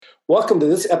Welcome to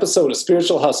this episode of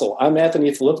Spiritual Hustle. I'm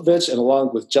Anthony Filipovich, and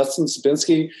along with Justin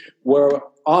Sabinski, we're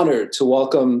honored to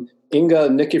welcome Inga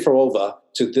Nikiforova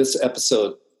to this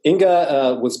episode.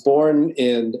 Inga was born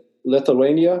in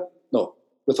Lithuania?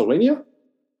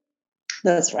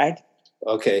 That's right.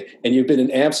 Okay, and you've been in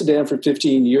Amsterdam for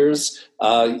 15 years.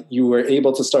 You were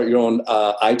able to start your own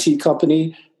IT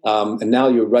company, and now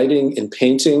you're writing and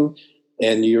painting,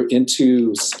 and you're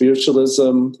into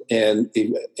spiritualism and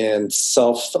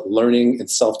self-learning and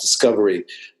self-discovery.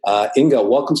 Inga,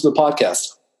 welcome to the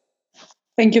podcast.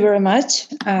 Thank you very much.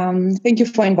 Thank you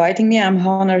for inviting me. I'm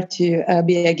honored to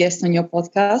be a guest on your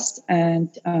podcast,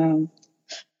 and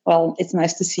it's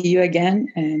nice to see you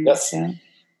again. And yes.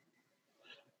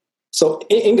 So,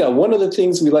 Inga, one of the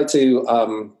things we like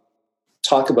to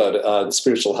talk about the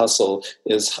Spiritual Hustle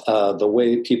is the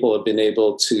way people have been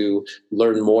able to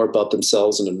learn more about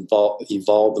themselves and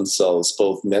evolve themselves,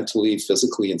 both mentally,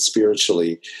 physically, and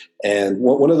spiritually. And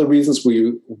one of the reasons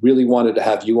we really wanted to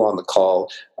have you on the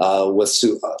call was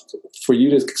for you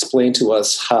to explain to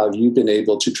us how you've been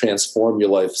able to transform your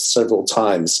life several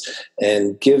times.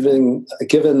 And given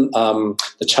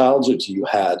the childhood you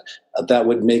had, that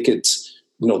would make it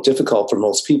difficult for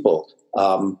most people.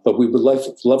 But we would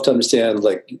love to understand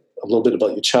a little bit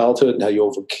about your childhood and how you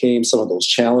overcame some of those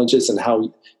challenges and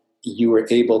how you were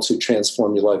able to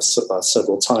transform your life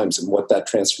several times and what that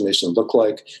transformation looked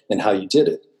like and how you did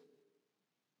it.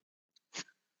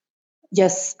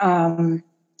 Yes. I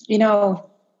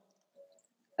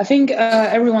think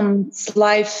everyone's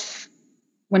life,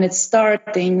 when it's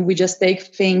starting, we just take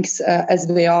things as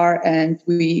they are and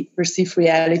we perceive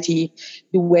reality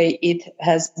the way it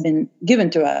has been given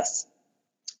to us.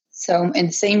 So in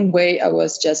the same way, I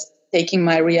was just taking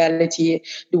my reality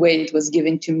the way it was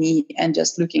given to me and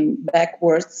just looking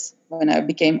backwards when I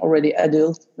became already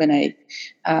adult, when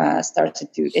I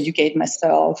started to educate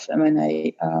myself, and when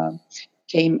I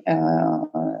came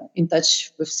in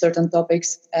touch with certain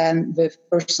topics and with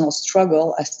personal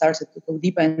struggle, I started to go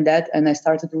deeper in that, and I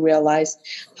started to realize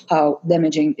how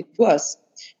damaging it was.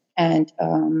 And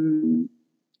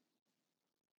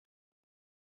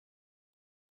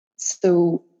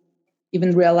so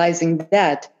even realizing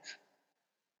that,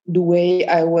 the way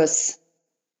I was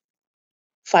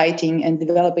fighting and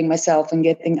developing myself and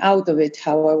getting out of it,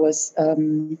 how I was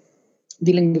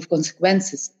dealing with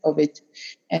consequences of it,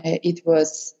 it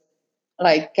was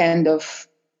like kind of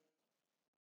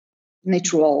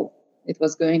natural. It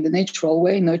was going the natural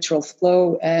way, natural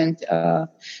flow, and the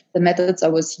methods I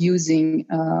was using,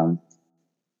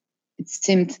 it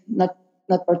seemed not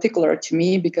particular to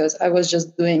me, because I was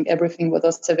just doing everything what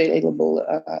was available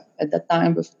at that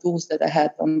time with tools that I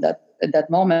had at that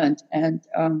moment, and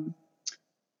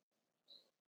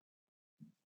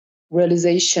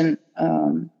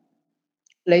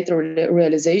later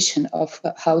realization of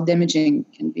how damaging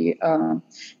can be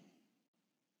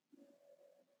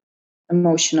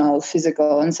emotional,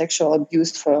 physical, and sexual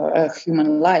abuse for a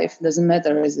human life. Doesn't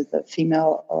matter, is it a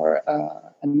female or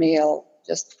a male,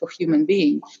 just for human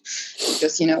being.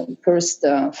 Because,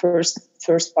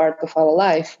 first part of our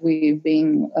life, we've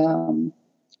been,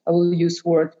 I will use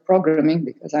word programming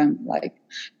because I'm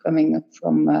coming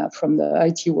from the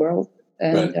IT world.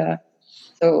 And right.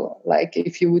 So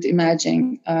if you would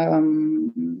imagine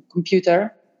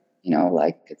computer,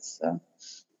 it's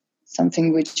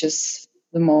something which is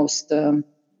the most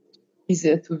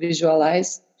easier to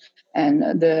visualize,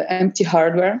 and the empty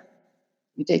hardware.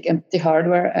 You take empty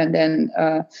hardware, and then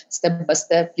step by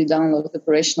step you download the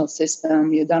operational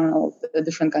system, you download the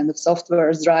different kind of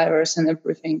softwares, drivers, and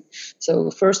everything. So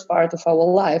the first part of our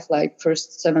life,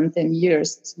 first 7-10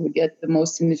 years, we get the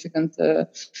most significant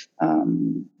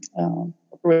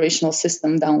operational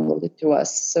system downloaded to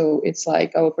us. So it's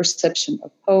like our perception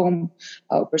of home,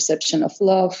 our perception of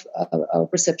love, our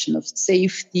perception of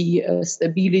safety,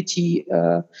 stability,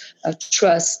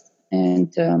 trust,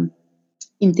 and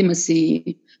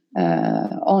intimacy,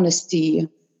 honesty.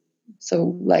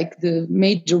 So the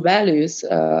major values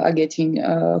are getting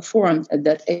formed at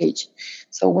that age.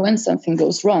 So when something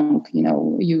goes wrong,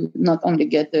 you not only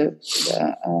get the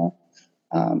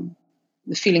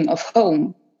feeling of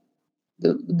home.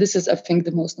 This is, I think,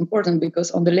 the most important, because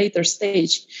on the later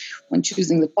stage, when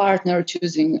choosing the partner,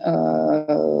 choosing,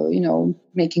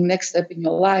 making next step in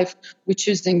your life, we're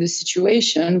choosing the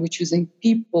situation, we're choosing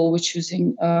people, we're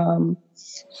choosing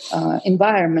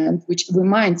environment, which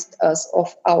reminds us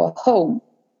of our home.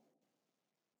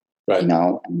 Right.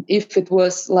 And if it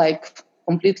was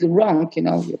completely wrong,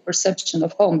 your perception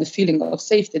of home, the feeling of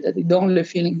safety, that the only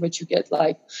feeling which you get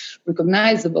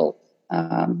recognizable,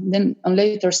 Then on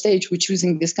later stage, we're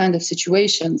choosing this kind of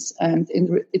situations, and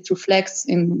it reflects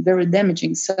in very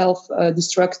damaging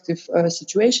self-destructive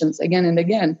situations again and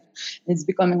again. It's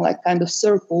becoming like kind of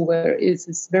circle where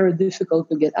it's very difficult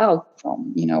to get out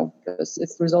from, because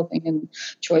it's resulting in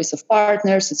choice of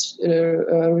partners, it's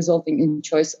resulting in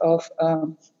choice of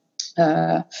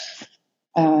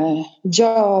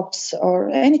jobs or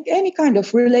any kind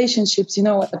of relationships,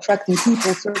 attracting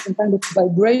people, certain kind of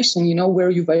vibration, where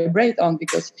you vibrate on,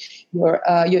 because your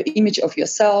image of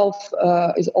yourself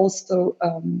is also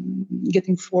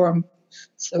getting formed.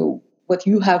 So what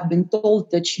you have been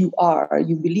told that you are,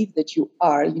 you believe that you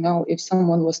are, if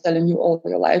someone was telling you all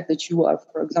your life that you are,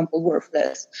 for example,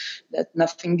 worthless, that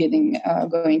nothing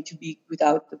going to be good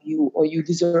out of you, or you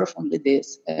deserve only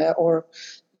this, or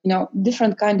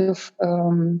different kind of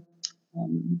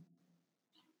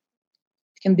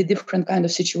can be different kind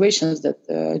of situations that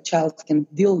a child can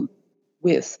deal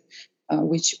with,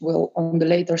 which will on the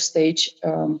later stage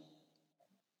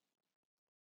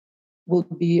will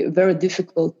be very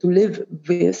difficult to live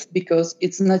with, because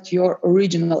it's not your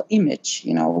original image.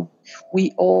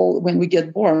 We all, when we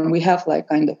get born, we have like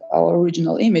kind of our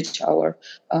original image, our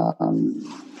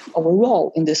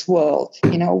role in this world,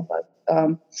 but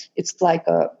it's like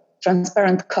a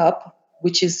transparent cup,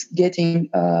 which is getting,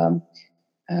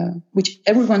 which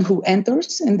everyone who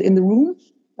enters in the room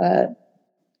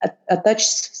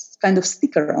attaches kind of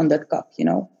sticker on that cup,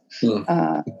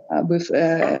 with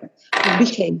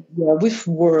behavior, with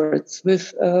words,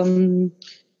 with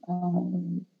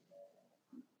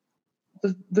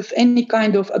any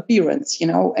kind of appearance,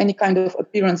 any kind of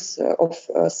appearance of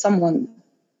someone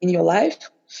in your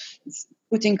life. It's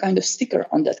putting kind of sticker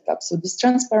on that cup. So this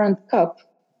transparent cup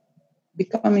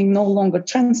becoming no longer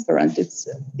transparent. It's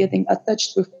getting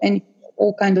attached with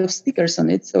all kind of stickers on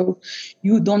it. So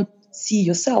you don't see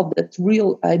yourself, that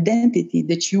real identity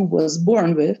that you was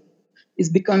born with is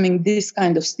becoming this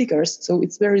kind of stickers. So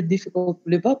it's very difficult to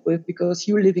live up with, because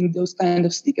you're living those kind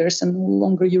of stickers and no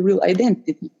longer your real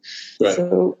identity. Right.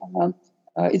 So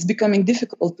it's becoming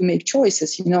difficult to make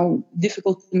choices,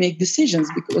 difficult to make decisions,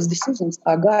 because decisions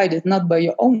are guided not by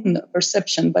your own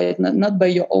perception, not by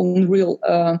your own real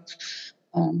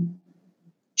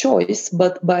choice,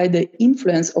 but by the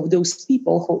influence of those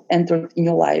people who entered in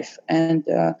your life and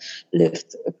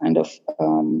lived a kind of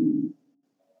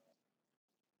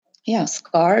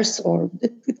scars, or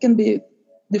it can be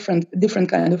different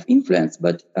kind of influence.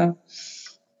 But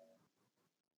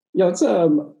it's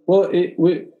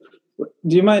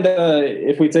do you mind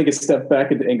if we take a step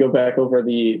back and go back over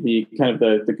the kind of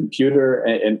the computer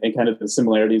and kind of the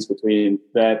similarities between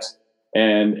that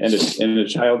and a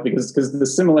child, because the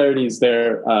similarities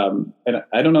there, and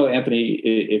I don't know, Anthony,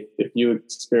 if you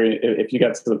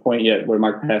got to the point yet where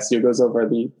Mark Passio goes over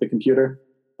the computer,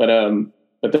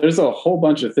 but there's a whole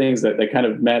bunch of things that kind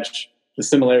of match the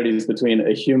similarities between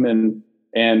a human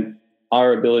and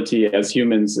our ability as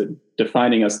humans,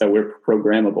 defining us that we're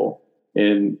programmable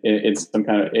in some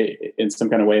kind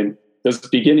of way. And those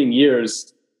beginning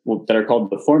years that are called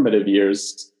the formative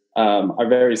years are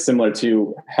very similar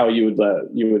to how you would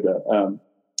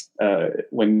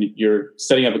when you're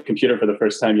setting up a computer for the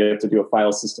first time, you have to do a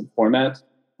file system format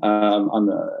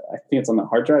I think it's on the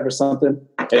hard drive or something.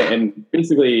 And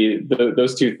basically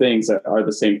those two things are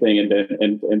the same thing.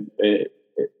 And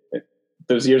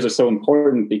those years are so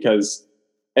important, because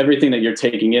everything that you're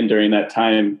taking in during that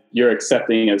time, you're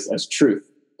accepting as truth.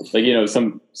 Like,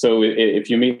 so if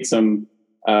you meet some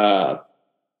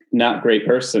not great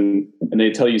person and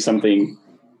they tell you something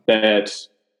that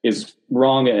is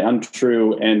wrong and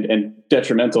untrue and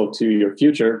detrimental to your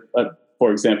future,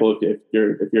 for example, if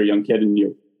you're a young kid and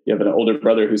you have an older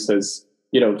brother who says,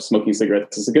 smoking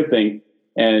cigarettes is a good thing,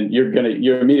 and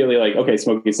you're immediately like, okay,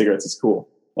 smoking cigarettes is cool.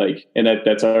 Like, and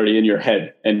that's already in your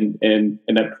head, and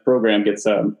that program gets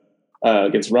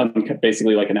run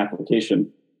basically like an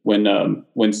application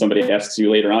when somebody asks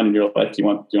you later on in your life, do you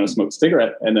want to smoke a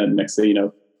cigarette? And then next thing you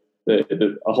know,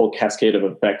 a whole cascade of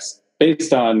effects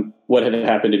based on what had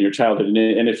happened in your childhood.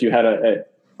 And if you had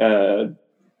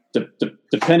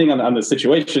depending on the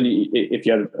situation, if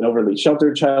you had an overly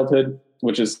sheltered childhood,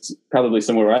 which is probably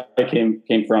somewhere where I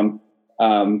came from,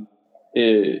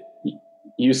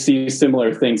 you see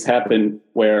similar things happen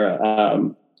where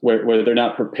they're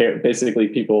not prepared. Basically,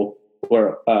 people who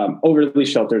are overly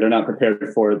sheltered are not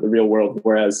prepared for the real world,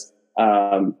 whereas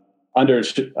under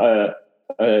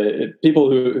people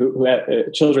who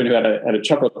had children who had a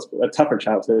tougher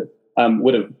childhood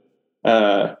would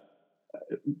have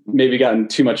maybe gotten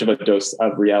too much of a dose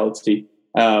of reality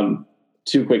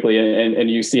too quickly,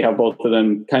 and you see how both of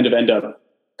them kind of end up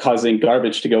causing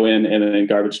garbage to go in and then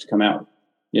garbage to come out.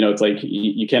 It's like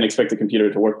you can't expect a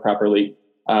computer to work properly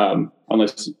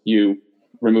unless you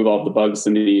remove all the bugs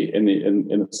in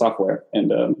the software.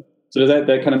 And so does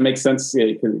that kind of make sense?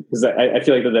 Because I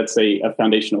feel like that's a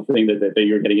foundational thing that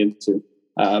you're getting into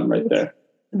right there.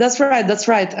 That's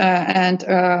right. And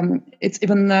it's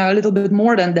even a little bit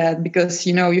more than that, because,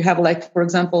 you have, like, for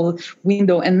example,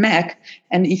 Windows and Mac.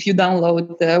 And if you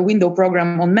download the Windows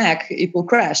program on Mac, it will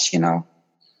crash,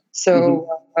 So,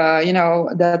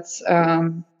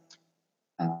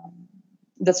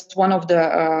 that's one of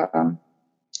the,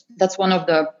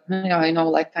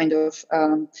 like, kind of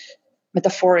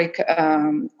metaphoric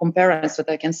comparisons that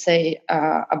I can say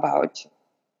about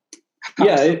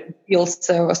how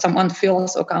someone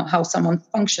feels or how someone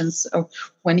functions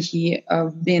when he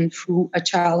been through a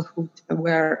childhood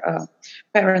where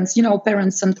parents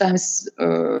sometimes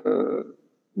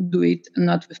do it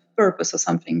not with purpose or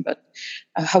something, but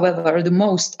however, the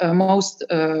most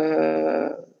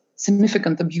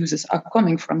significant abuses are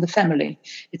coming from the family.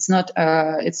 It's not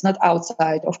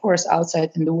outside. Of course,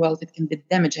 outside in the world it can be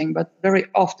damaging, but very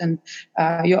often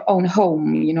your own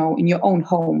home, in your own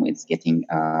home, it's getting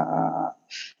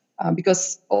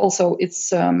because also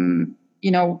it's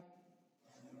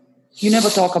you never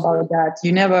talk about that.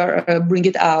 You never bring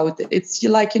it out. It's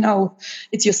like,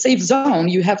 it's your safe zone.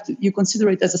 You consider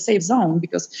it as a safe zone,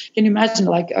 because can you imagine,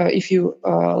 like, if you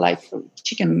like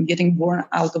chicken getting born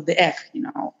out of the egg,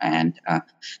 and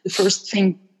the first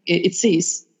thing it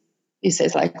sees, it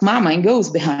says like mama and goes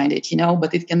behind it,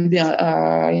 but it can be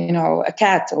a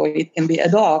cat, or it can be a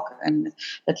dog, and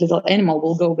that little animal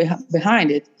will go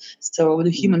behind it. So the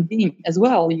human being as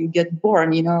well, you get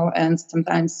born, and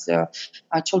sometimes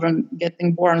children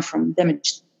getting born from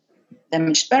damaged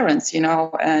parents,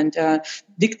 and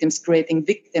victims creating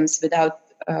victims without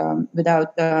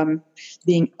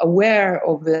being aware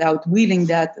or without willing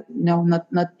that,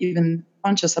 not even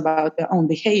conscious about their own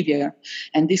behavior.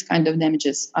 And these kind of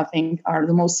damages, I think, are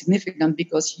the most significant,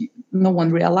 because no one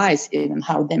realizes even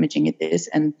how damaging it is,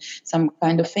 and some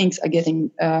kind of things are getting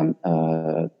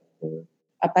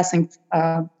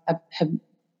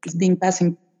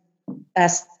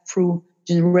passed through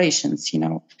generations,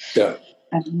 Yeah.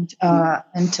 And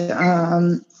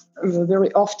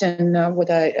very often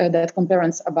that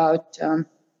comparison about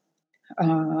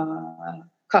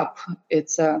cup,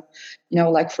 it's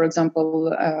like, for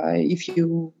example, if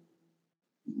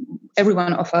every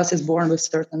one of us is born with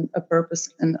certain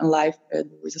purpose in life. There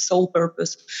is a soul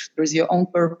purpose, there is your own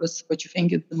purpose, but you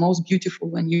think it's the most beautiful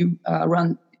when you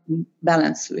run in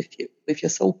balance with your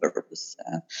soul purpose,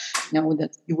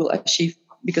 that you will achieve,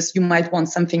 because you might want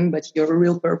something, but your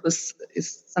real purpose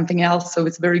is something else. So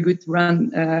it's very good to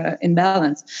run in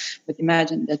balance. But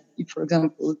imagine that if, for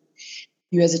example,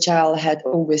 you as a child had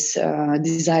always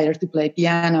desire to play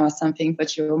piano or something,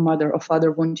 but your mother or father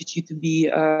wanted you to be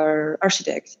an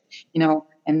architect,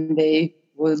 and they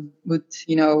would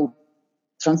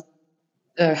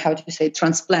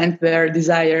transplant their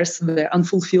desires, their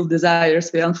unfulfilled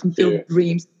desires, their unfulfilled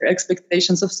dreams, their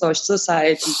expectations of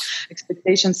society,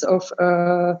 expectations of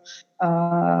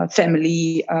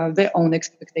family, their own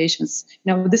expectations.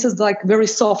 This is like very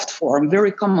soft form,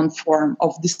 very common form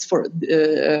of this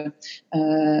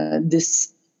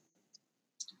this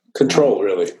control.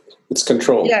 Really, it's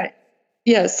control.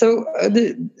 Yeah. So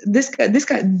this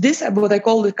what I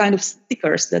call the kind of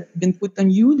stickers that have been put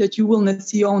on you, that you will not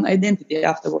see your own identity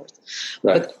afterwards.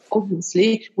 Right. But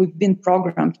obviously we've been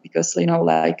programmed, because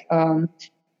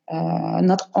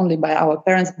not only by our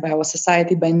parents, by our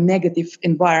society, by negative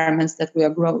environments that we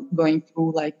are going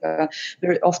through. Like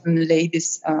very often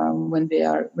ladies, when they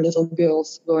are little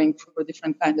girls, going through a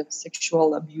different kind of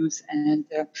sexual abuse, and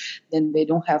then they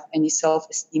don't have any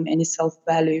self-esteem, any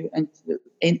self-value, and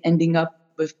ending up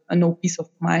with no peace of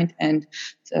mind, and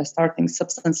starting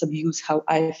substance abuse. How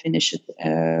I finished it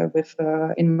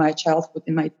in my childhood,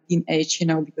 in my teenage,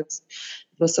 because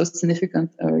it was so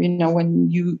significant. When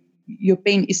your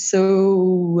pain is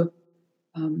so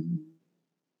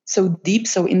deep,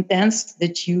 so intense,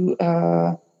 that you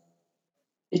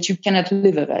cannot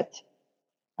live with it,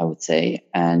 I would say.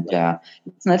 And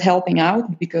it's not helping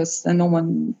out, because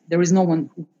there is no one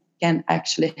who can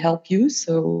actually help you.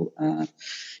 So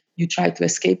you try to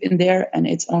escape in there, and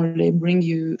it's only bring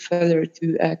you further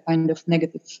to a kind of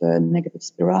negative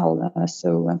spiral.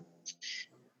 So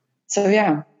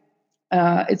yeah.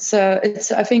 It's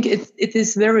I think it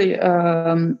is very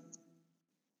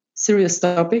serious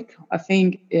topic. I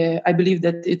think I believe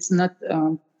that it's not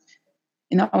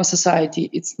in our society,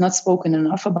 it's not spoken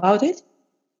enough about it.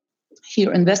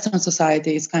 Here in Western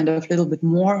society, it's kind of a little bit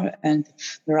more, and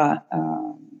there are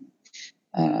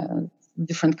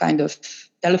different kind of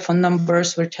telephone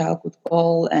numbers where child could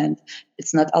call, and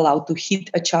it's not allowed to hit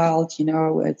a child,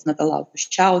 it's not allowed to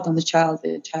shout on the child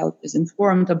is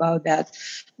informed about that.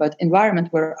 But environment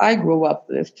where I grew up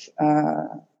in,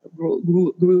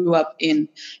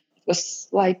 it was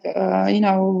like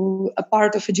a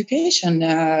part of education,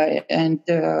 and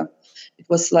it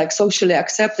was like socially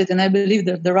accepted, and I believe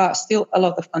that there are still a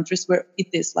lot of countries where it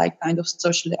is like kind of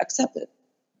socially accepted.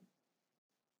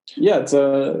 Yeah,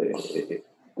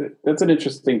 that's an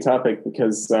interesting topic,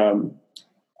 because the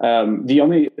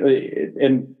only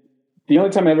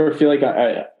time I ever feel like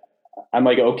I'm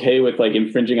like okay with like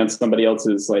infringing on somebody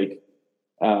else's like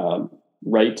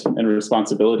right and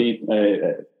responsibility,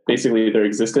 basically their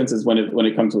existence, is when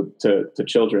it comes to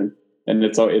children, and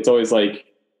it's always like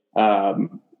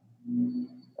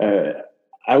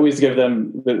I always give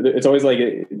them. It's always like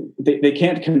they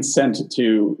can't consent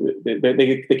to.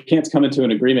 They can't come into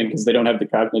an agreement because they don't have the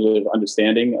cognitive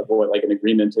understanding of what like an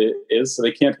agreement is. So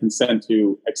they can't consent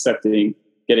to accepting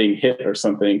getting hit or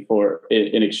something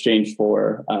in exchange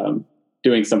for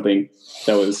doing something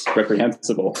that was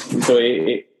reprehensible. So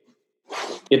it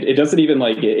doesn't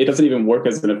even work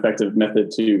as an effective method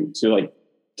to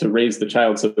raise the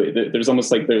child. So there's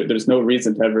almost like there's no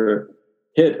reason to ever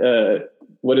hit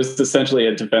what is essentially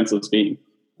a defenseless being.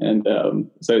 And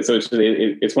so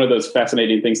it's one of those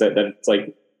fascinating things that it's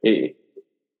like it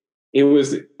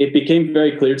became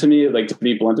very clear to me, like, to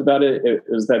be blunt about it, it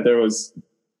was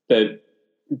that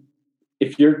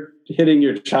if you're hitting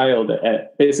your child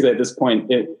at this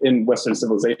point in Western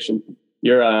civilization,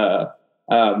 you're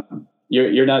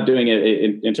not doing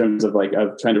it in terms of like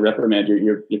of trying to reprimand.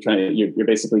 You're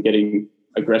basically getting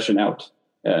aggression out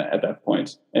at that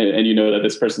point, and you know that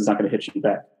this person's not going to hit you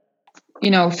back.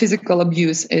 Physical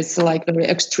abuse is like a very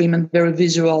extreme and very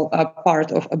visual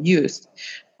part of abuse,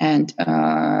 and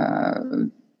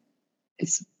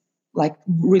it's like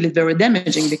really very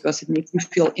damaging, because it makes you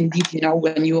feel indeed,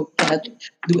 when you cannot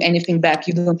do anything back,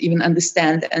 you don't even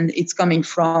understand, and it's coming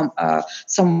from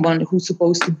someone who's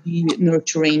supposed to be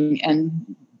nurturing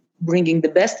and bringing the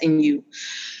best in you.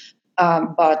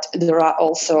 But there are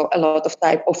also a lot of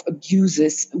type of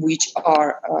abuses which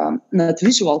are not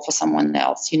visual for someone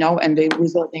else, and they're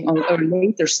resulting on a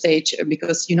later stage,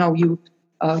 because, you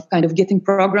kind of getting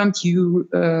programmed, you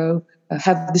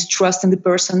have this trust in the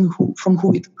person from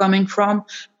who it's coming from,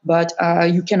 but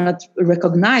you cannot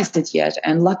recognize it yet.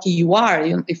 And lucky you are,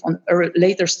 if on a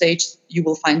later stage you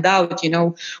will find out,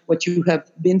 what you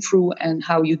have been through and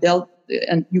how you dealt,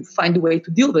 and you find a way to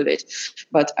deal with it.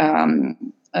 But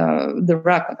there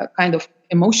are kind of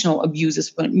emotional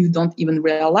abuses when you don't even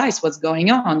realize what's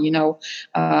going on,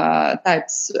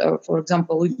 types, for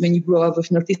example, when you grow up with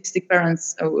narcissistic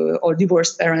parents or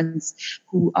divorced parents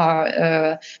who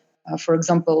are, for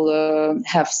example,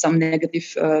 have some negative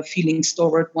feelings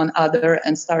toward one another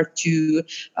and start to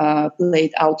play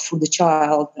it out through the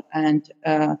child, and,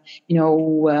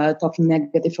 talking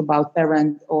negative about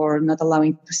parent, or not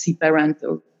allowing to see parent,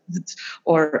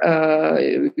 or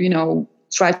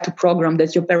try to program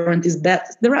that your parent is bad.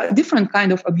 There are different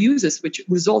kind of abuses which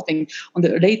resulting on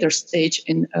the later stage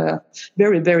in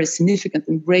very, very significant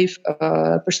and grave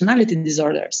personality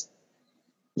disorders.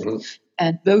 Mm-hmm.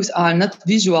 And those are not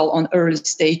visual on early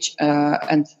stage,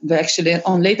 and actually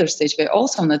on later stage they're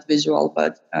also not visual.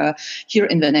 But here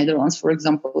in the Netherlands, for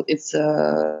example, it's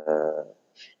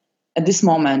at this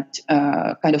moment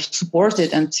kind of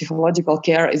supported, and psychological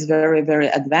care is very, very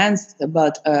advanced,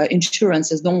 but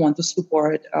insurances don't want to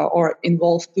support or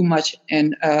involve too much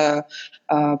in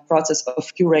process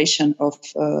of curation of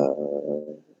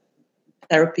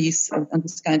therapies and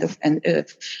this kind of,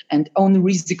 and own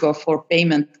risk for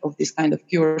payment of this kind of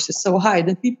cures is so high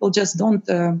that people just don't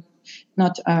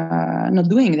not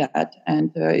doing that,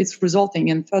 and it's resulting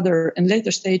in further and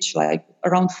later stage, like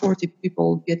around 40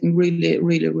 people getting really,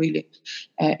 really, really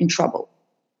in trouble.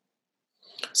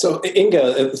 So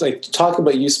Inga, like, talk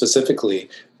about you specifically.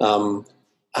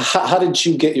 How did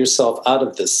you get yourself out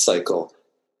of this cycle?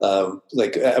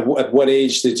 Like at what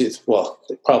age did you, well,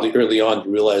 probably early on,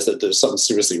 you realized that there's something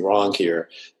seriously wrong here.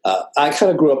 I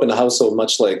kind of grew up in a household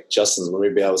much like Justin's, where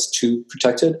maybe I was too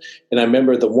protected. And I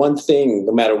remember the one thing,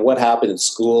 no matter what happened in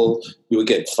school, you would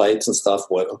get fights and stuff,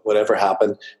 whatever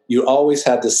happened, you always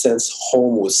had this sense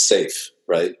home was safe,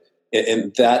 right?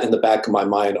 And that in the back of my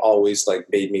mind always like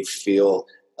made me feel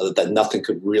that nothing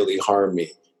could really harm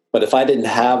me. But if I didn't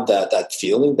have that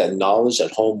feeling, that knowledge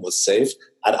that home was safe,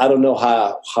 I don't know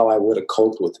how I would have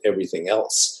coped with everything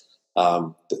else.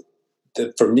 For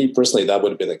me personally, that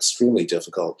would have been extremely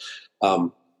difficult.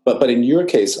 But in your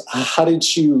case, how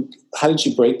did you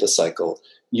break the cycle?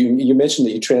 you mentioned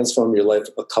that you transformed your life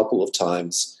a couple of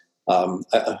times.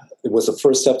 It was the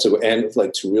first step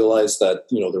to realize that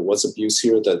there was abuse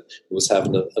here, that it was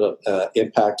having an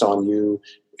impact on you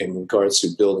in regards to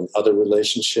building other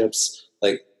relationships.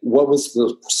 Like, what was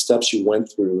the steps you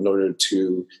went through in order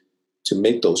to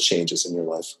make those changes in your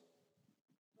life?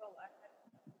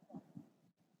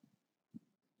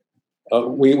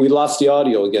 We lost the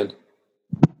audio again.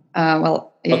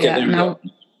 Okay, now.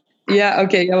 Yeah.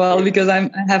 Okay. Well, because I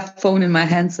have phone in my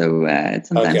hand, so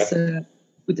sometimes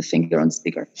put the finger on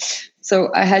speaker.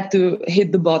 So I had to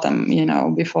hit the bottom,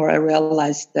 before I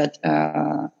realized that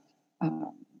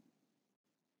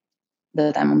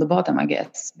that I'm on the bottom, I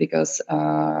guess, because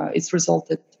it's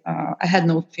resulted. I had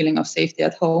no feeling of safety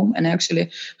at home, and actually,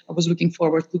 I was looking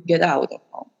forward to get out of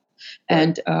home.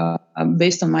 And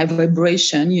based on my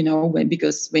vibration,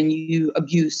 because when you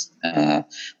abuse,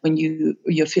 when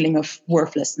your feeling of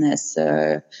worthlessness,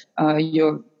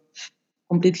 your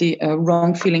completely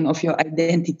wrong feeling of your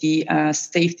identity,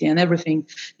 safety, and everything,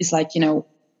 is like, there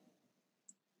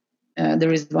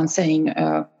is one saying,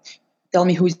 tell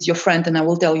me who is your friend and I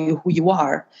will tell you who you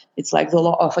are. It's like the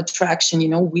law of attraction.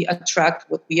 We attract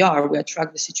what we are. We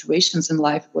attract the situations in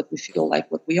life, what we feel like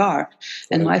what we are.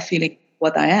 And my feeling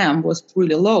what I am was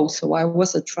really low. So I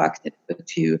was attracted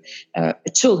to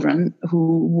children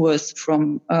who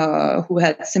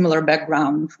had similar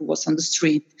background, who was on the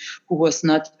street, who was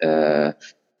not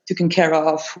taken care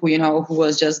of, who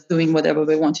was just doing whatever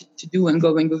they wanted to do and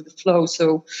going with the flow.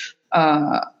 So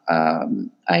I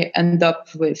end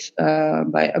up with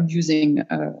by abusing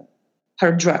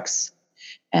hard drugs,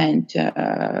 and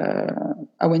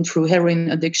I went through heroin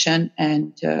addiction,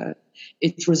 and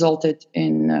it resulted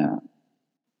in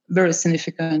very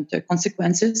significant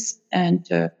consequences. And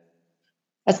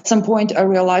at some point, I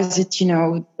realized that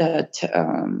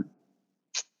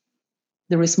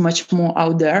there is much more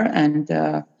out there, and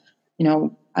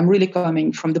I'm really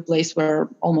coming from the place where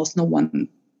almost no one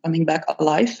coming back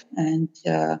alive, and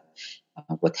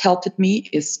what helped me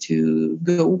is to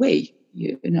go away.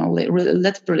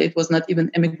 Literally, it was not even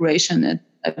immigration.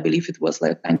 I believe it was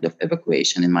like kind of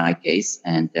evacuation in my case,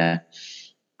 and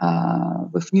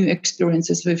with new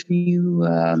experiences, with new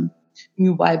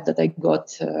vibe that I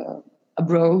got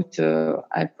abroad,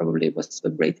 I probably was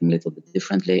vibrating a little bit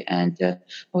differently, and I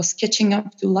was catching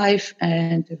up to life,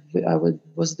 and I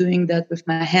was doing that with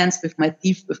my hands, with my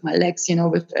teeth, with my legs,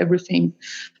 with everything.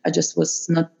 I just was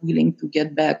not willing to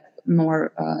get back,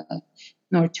 nor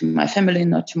to my family,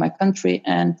 nor to my country,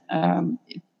 and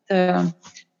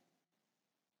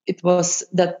it was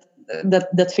that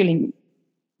feeling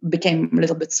became a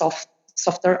little bit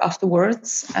softer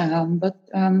afterwards, but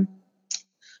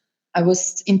I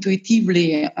was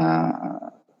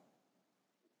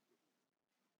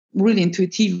really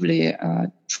intuitively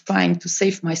trying to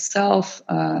save myself,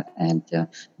 and the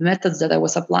methods that I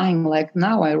was applying, like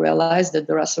now I realize that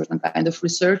there are certain kind of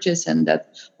researches, and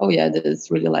that that it's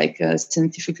really like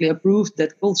scientifically approved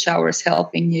that cold showers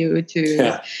helping you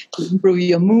to improve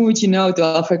your mood, to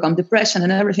overcome depression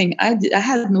and everything. I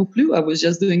had no clue. I was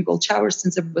just doing cold showers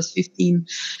since I was 15,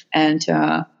 and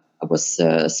I was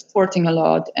sporting a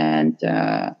lot and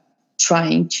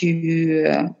trying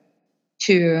to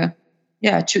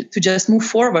just move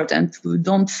forward and to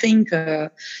don't think,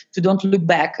 to don't look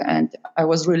back. And I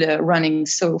was really running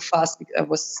so fast because I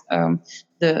was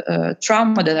the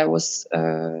trauma that I was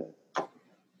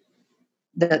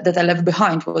that I left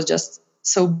behind was just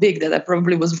so big that I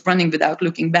probably was running without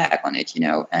looking back on it,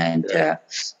 and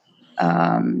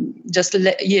just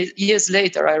years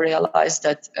later I realized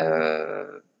that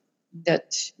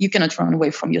you cannot run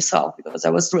away from yourself, because I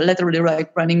was literally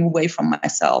like running away from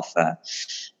myself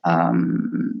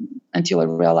until I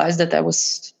realized that I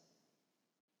was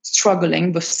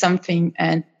struggling with something,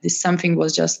 and this something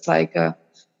was just like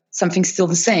something still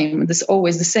the same. This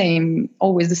always the same,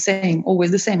 always the same,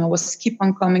 always the same. I was keep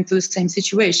on coming to the same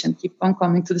situation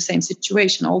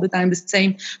all the time, the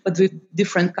same, but with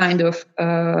different kind of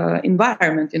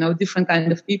environment, different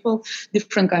kind of people,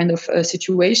 different kind of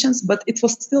situations, but it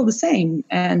was still the same.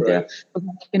 And,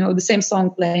 the same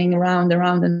song playing around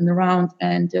and around.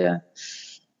 And it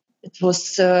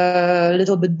was a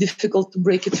little bit difficult to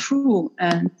break it through.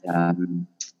 And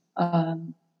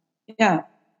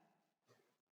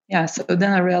so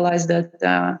then I realized that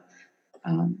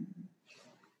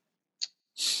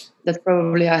that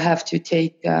probably I have to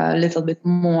take a little bit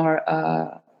more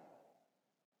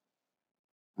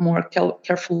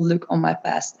careful look on my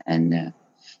past, and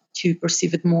to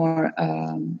perceive it more,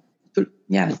 to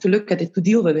look at it, to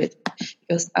deal with it,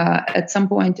 because at some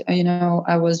point,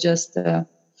 I was just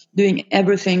doing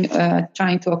everything,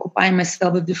 trying to occupy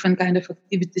myself with different kind of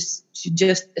activities to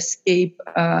just escape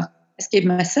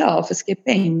myself, escape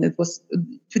pain. It was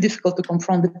too difficult to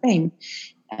confront the pain.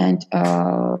 And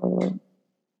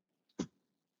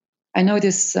I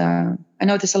notice a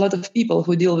lot of people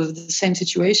who deal with the same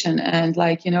situation, and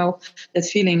like, that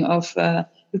feeling of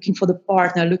looking for the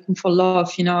partner, looking for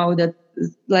love, that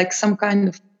like some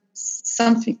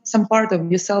part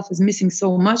of yourself is missing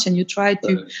so much, and you try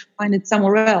to find it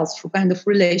somewhere else through kind of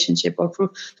relationship or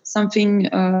through something.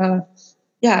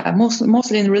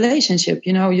 Mostly in relationship,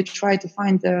 you try to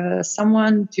find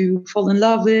someone to fall in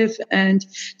love with, and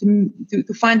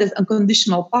to find that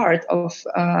unconditional part of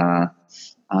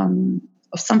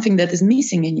something that is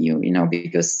missing in you,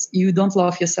 because you don't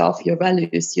love yourself, your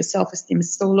values, your self-esteem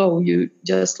is so low. You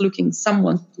just looking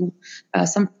someone to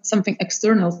something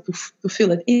external to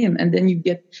fill it in, and then you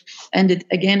get ended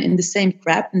again in the same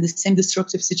trap, in the same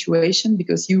destructive situation,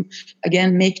 because you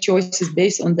again make choices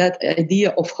based on that idea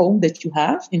of home that you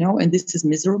have, and this is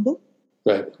miserable.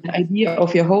 Right. The idea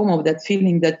of your home, of that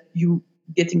feeling that you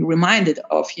getting reminded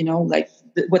of, like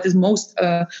what is most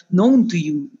known to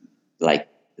you, like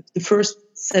the first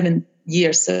 7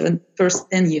 years,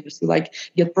 first 10 years, you like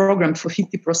get programmed for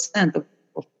 50% of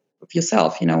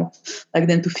yourself, like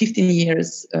then to 15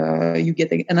 years, you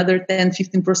get another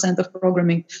 10-15% of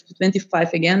programming, to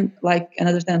 25 again, like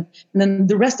another 10, and then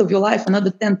the rest of your life, another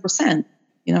 10%,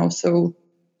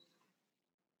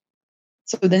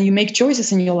 so then you make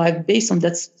choices in your life based on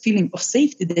that feeling of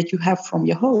safety that you have from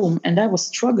your home. And I was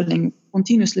struggling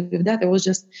continuously with that. I was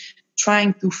just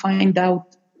trying to find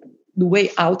out the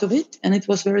way out of it, and it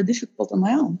was very difficult on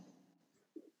my own.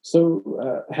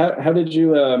 So how did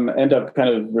you end up kind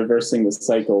of reversing the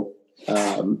cycle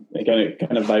and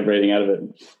kind of vibrating out of it?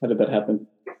 How did that happen?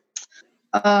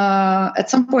 At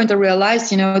some point I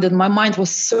realized, that my mind was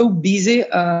so busy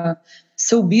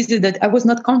that I was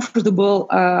not comfortable.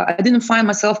 I didn't find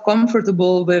myself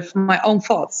comfortable with my own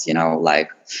thoughts, like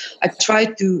I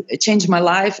tried to change my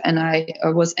life, and I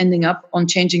was ending up on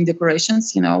changing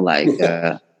decorations,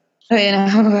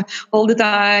 all the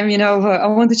time, I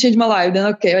want to change my life. Then,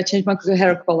 okay, I change my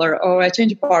hair color, or I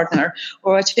change a partner,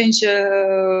 or I change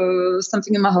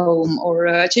something in my home, or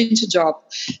I change a job.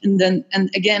 And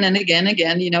again,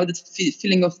 the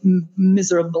feeling of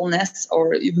miserableness,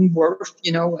 or even worse,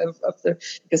 after,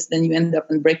 because then you end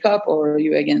up in breakup, or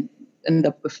you again end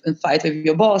up in fight with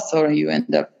your boss, or you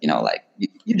end up,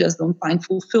 you just don't find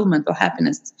fulfillment or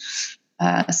happiness.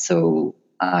 So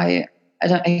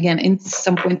again, in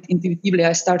some point intuitively,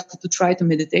 I started to try to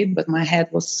meditate, but my head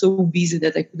was so busy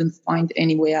that I couldn't find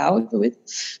any way out of it.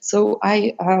 So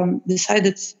I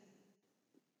decided,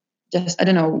 I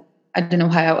don't know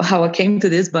how I came to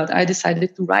this, but I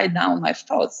decided to write down my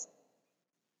thoughts.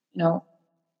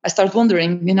 I started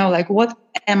wondering, like, what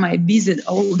am I busy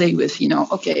all day with?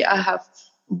 Okay,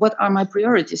 what are my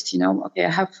priorities? Okay, I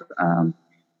have,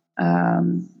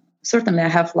 certainly I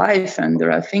have life, and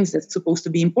there are things that's supposed to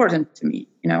be important to me,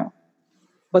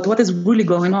 but what is really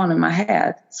going on in my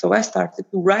head? So I started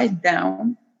to write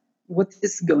down what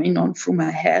is going on through my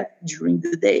head during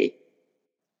the day.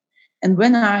 And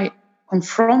when I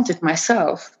confronted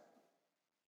myself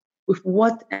with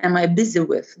what am I busy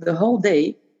with the whole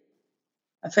day,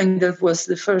 I think that was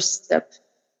the first step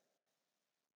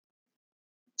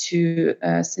to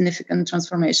significant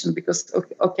transformation. Because,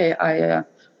 okay, I,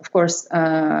 of course,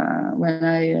 when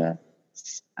I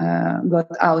got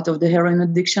out of the heroin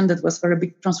addiction, that was a very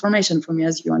big transformation for me,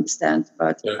 as you understand.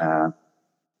 But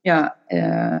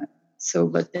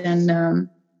but then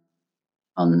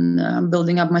on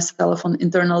building up myself on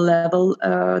internal level,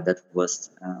 that was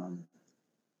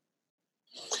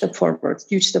step forward,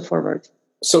 huge step forward.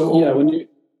 So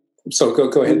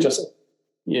go ahead, Justin.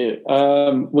 Yeah,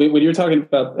 when you were talking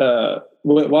about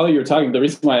while you were talking, the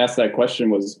reason why I asked that question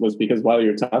was because while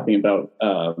you were talking about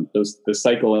the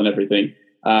cycle and everything,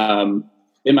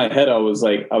 in my head I was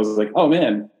like, oh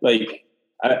man, like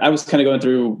I was kind of going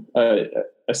through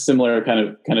a similar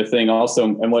kind of thing also,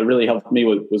 and what really helped me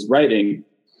was writing,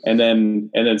 and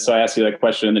then so I asked you that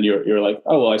question, and then you were like,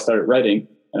 oh well, I started writing,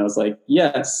 and I was like,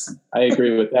 yes, I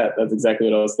agree with that. That's exactly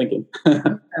what I was thinking.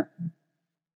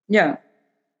 Yeah.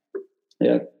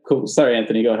 Yeah, cool. Sorry,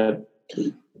 Anthony, go ahead.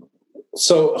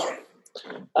 So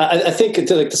I think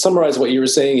to summarize what you were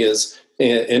saying is,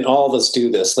 and all of us do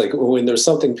this, like when there's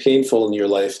something painful in your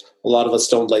life, a lot of us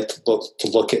don't like to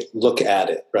look at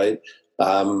it, right?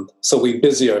 So we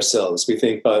busy ourselves. We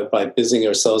think by busying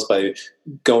ourselves, by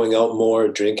going out more,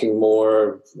 drinking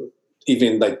more,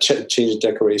 even like changing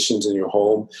decorations in your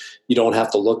home, you don't have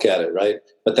to look at it, right?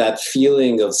 But that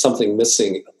feeling of something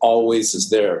missing always is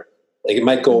there. Like it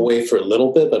might go away for a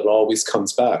little bit, but it always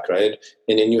comes back, right?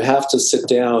 And then you have to sit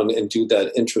down and do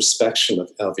that introspection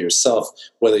of yourself,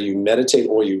 whether you meditate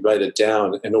or you write it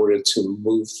down in order to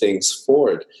move things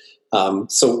forward.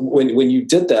 So when you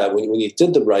did that, when you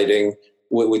did the writing,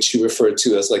 which you referred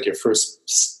to as like your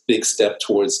first big step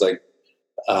towards like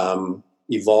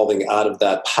evolving out of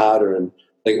that pattern,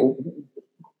 like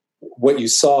what you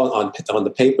saw on the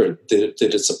paper, did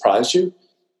it surprise you?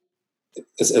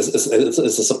 Is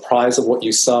the surprise of what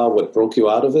you saw what broke you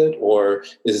out of it, or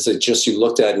is it just you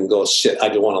looked at it and go, shit, I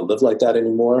don't want to live like that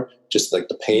anymore? Just like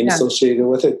the pain associated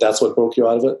with it, that's what broke you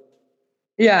out of it?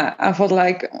 Yeah, I felt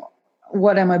like,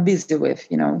 what am I busy with,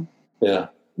 Yeah.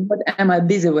 What am I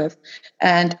busy with?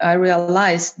 And I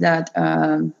realized that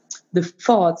the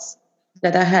thoughts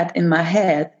that I had in my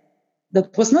head,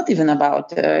 that was not even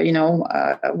about,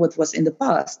 what was in the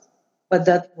past, but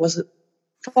that was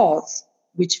thoughts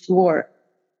which were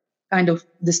kind of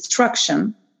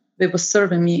destruction. They were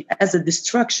serving me as a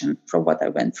distraction from what I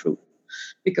went through.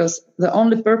 Because the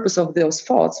only purpose of those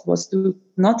thoughts was to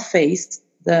not face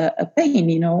the pain,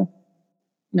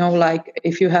 like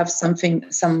if you have some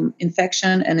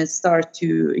infection and it starts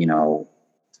to,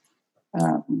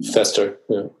 fester.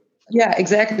 Yeah. Yeah,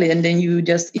 exactly. And then you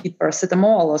just eat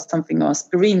paracetamol or something, or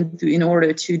aspirin in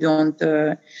order to don't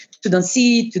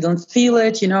see it, to don't feel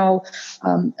it.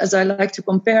 As I like to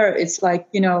compare, it's like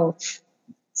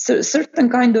certain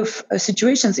kind of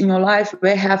situations in your life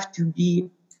where have to be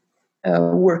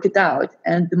work it out,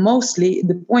 and mostly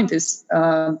the point is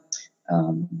that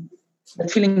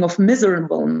feeling of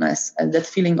miserableness, and that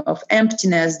feeling of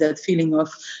emptiness, that feeling of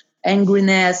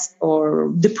angriness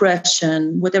or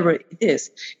depression, whatever it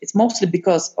is. It's mostly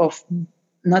because of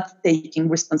not taking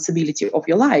responsibility of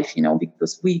your life,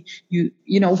 because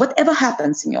whatever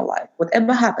happens in your life,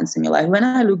 when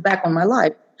I look back on my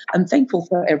life, I'm thankful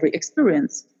for every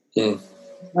experience. Mm.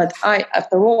 But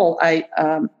after all, I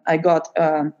got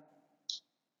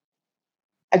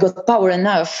power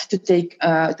enough to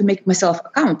make myself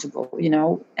accountable,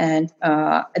 And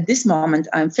at this moment,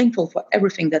 I'm thankful for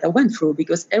everything that I went through,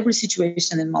 because every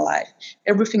situation in my life,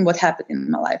 everything what happened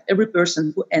in my life, every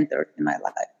person who entered in my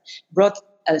life brought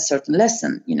a certain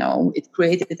lesson. It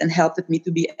created and helped me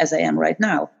to be as I am right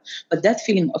now. But that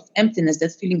feeling of emptiness,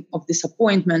 that feeling of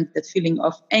disappointment, that feeling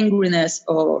of angriness,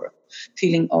 or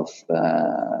feeling of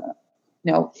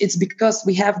it's because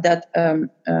we have that.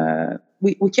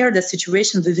 We carry that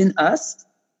situation within us,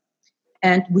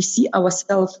 and we see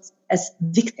ourselves as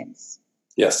victims.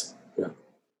 Yes. Yeah.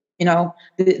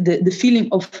 The feeling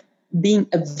of being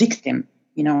a victim.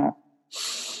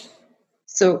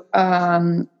 So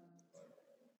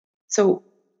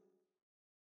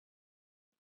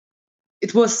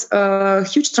it was a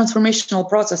huge transformational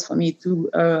process for me to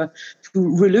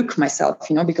relook myself.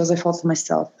 Because I thought to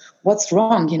myself, what's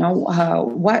wrong?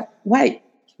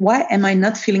 Why am I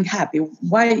not feeling happy?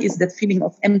 Why is that feeling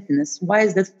of emptiness? Why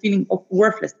is that feeling of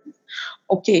worthlessness?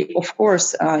 Okay, of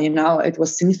course, it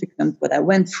was significant what I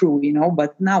went through,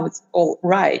 but now it's all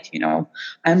right,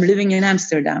 I'm living in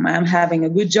Amsterdam. I'm having a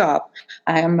good job.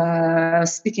 I'm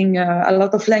speaking a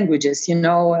lot of languages,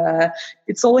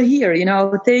 it's all here,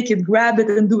 take it, grab it,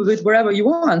 and do it wherever you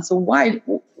want. So why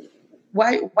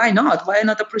not? Why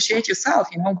not appreciate yourself?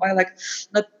 Why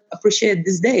not appreciate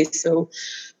this day? So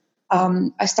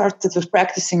I started with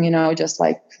practicing, just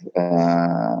like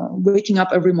waking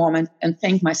up every moment and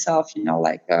thank myself, not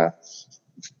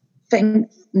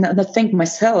thank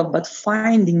myself, but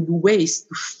finding ways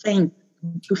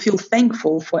to feel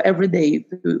thankful for every day,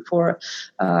 for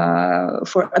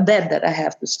a bed that I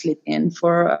have to sleep in,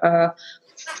 for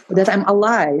that I'm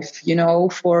alive,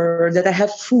 for that I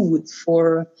have food,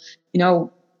 for,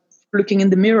 looking in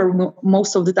the mirror.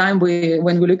 Most of the time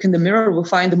when we look in the mirror, we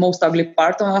find the most ugly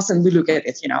part of us and we look at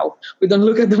it, we don't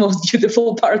look at the most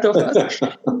beautiful part of us.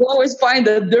 We always find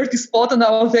a dirty spot on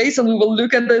our face, and we will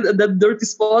look at that dirty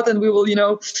spot, and we will,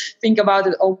 think about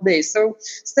it all day. So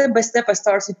step by step, I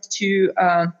started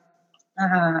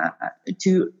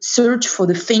to search for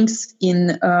the things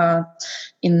in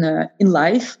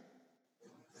life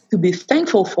to be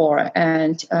thankful for,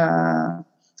 and to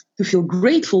feel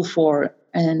grateful for.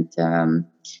 And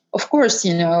of course,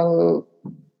 for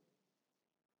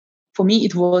me,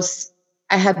 it was,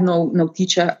 I had no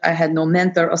teacher, I had no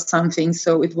mentor or something.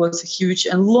 So it was a huge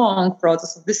and long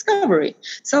process of discovery,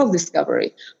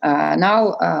 self-discovery.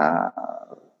 Now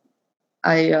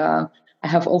I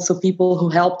have also people who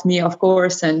helped me, of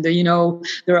course. And,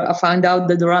 I found out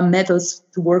that there are methods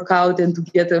to work out and to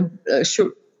get a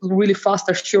really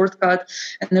faster shortcut.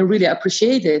 And I really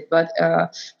appreciate it. But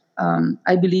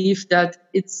I believe that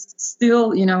it's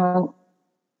still,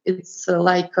 it's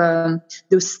like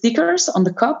those stickers on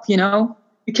the cup,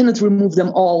 you cannot remove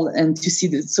them all and to see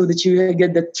this, so that you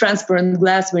get the transparent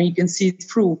glass where you can see it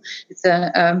through. It's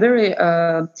a very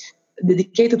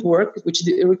dedicated work, which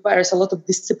requires a lot of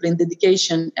discipline,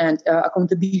 dedication, and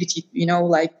accountability,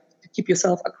 like to keep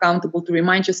yourself accountable, to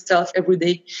remind yourself every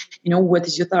day, what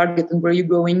is your target and where you're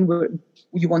going, where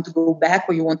you want to go back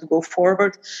or you want to go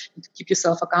forward, and to keep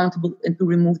yourself accountable and to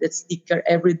remove that sticker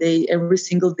every day, every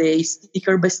single day,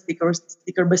 sticker by sticker,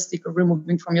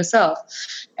 removing from yourself.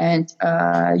 And,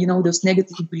 those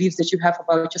negative beliefs that you have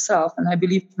about yourself. And I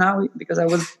believe now, because I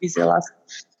was busy last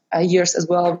years as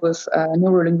well with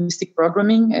neuro-linguistic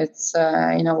programming. It's,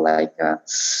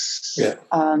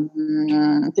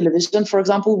 television, for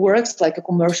example, works like a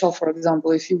commercial. For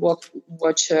example, if you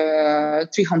watch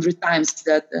 300 times,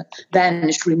 that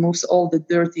Vanish removes all the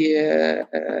dirty,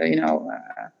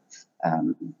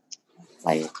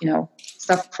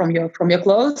 stuff from your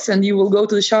clothes, and you will go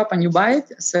to the shop and you buy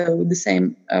it. So the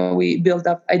same, we build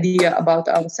up idea about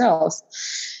ourselves.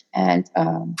 And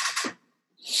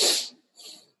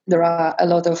there are a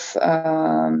lot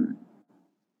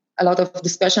of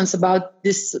discussions about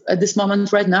this at this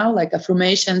moment right now, like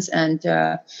affirmations, and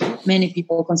many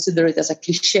people consider it as a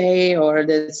cliche, or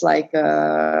that it's like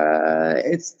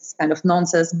it's kind of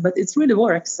nonsense, but it really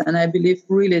works. And I believe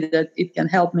really that it can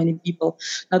help many people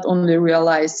not only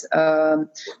realize their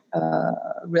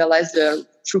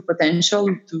true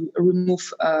potential, to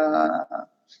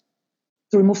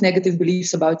remove negative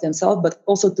beliefs about themselves, but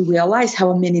also to realize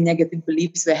how many negative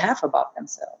beliefs they have about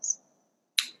themselves.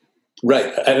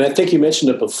 Right. And I think you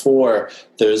mentioned it before.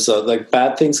 There's like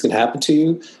bad things can happen to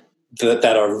you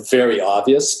that are very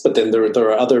obvious, but then there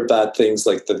are other bad things,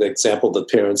 like the example of the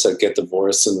parents that get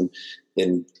divorced and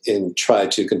try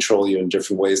to control you in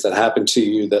different ways that happen to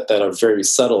you that are very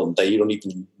subtle and that you don't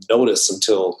even notice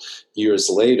until years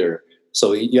later.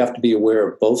 So you have to be aware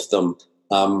of both of them.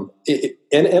 And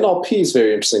NLP is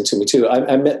very interesting to me too.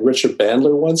 I met Richard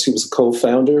Bandler once. He was a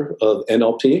co-founder of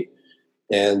NLP,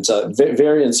 and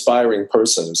very inspiring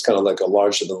person. He was kind of like a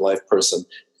larger than life person.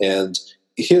 And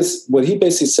what he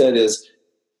basically said is,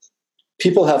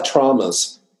 people have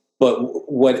traumas, but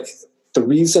the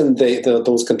reason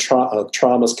those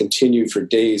traumas continue for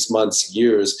days, months,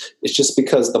 years is just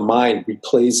because the mind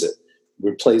replays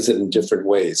it in different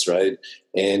ways, right?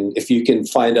 And if you can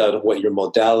find out what your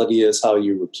modality is, how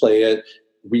you replay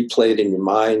it in your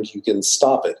mind, you can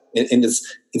stop it. And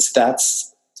that's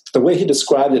the way he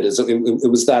described it. Is it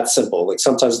was that simple. Like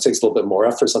sometimes it takes a little bit more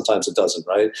effort, sometimes it doesn't,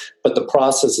 right? But the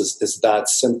process is that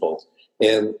simple.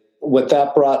 And what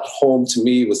that brought home to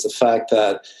me was the fact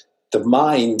that the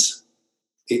mind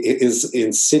is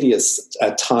insidious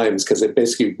at times, because it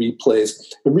basically replays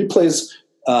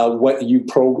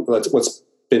what's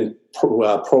been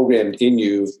programmed in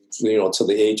you, to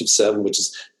the age of 7,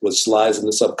 which lies in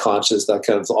the subconscious. That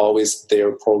kind of always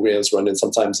there, programs running.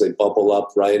 Sometimes they bubble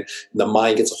up, right? And the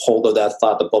mind gets a hold of that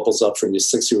thought that bubbles up from your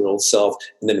 6-year-old self,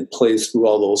 and then it plays through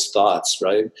all those thoughts,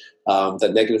 right?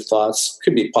 That negative thoughts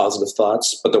could be positive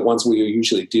thoughts, but the ones we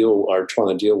usually are trying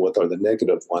to deal with are the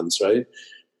negative ones, right?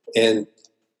 And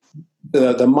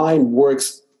the mind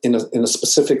works in a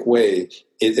specific way.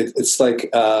 It's like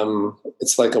a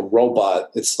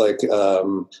robot. It's like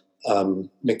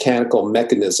mechanical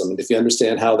mechanism. And if you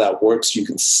understand how that works, you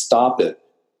can stop it,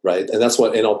 right? And that's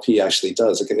what NLP actually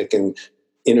does. It can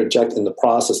interject in the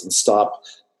process and stop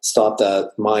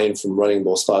that mind from running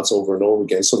those thoughts over and over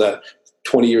again, so that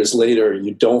 20 years later,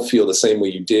 you don't feel the same way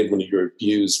you did when you were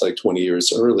abused like 20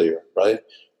 years earlier, right?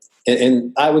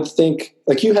 And I would think,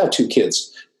 like, you have 2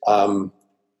 kids. 2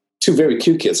 very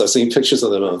cute kids. I've seen pictures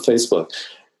of them on Facebook.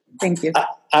 Thank you.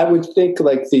 I would think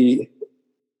like the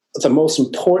most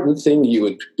important thing you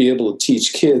would be able to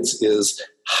teach kids is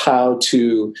how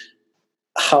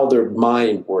their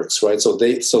mind works, right? So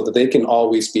that they can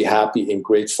always be happy and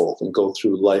grateful and go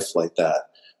through life like that.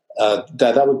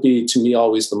 That would be, to me,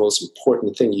 always the most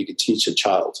important thing you could teach a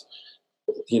child.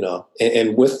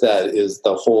 And with that is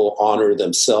the whole honor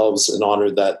themselves and honor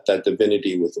that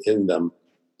divinity within them.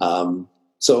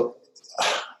 So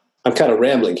I'm kind of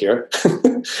rambling here,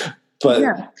 but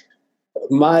yeah.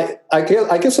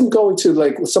 I guess I'm going to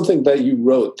like something that you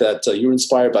wrote, that you're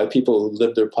inspired by people who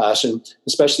live their passion,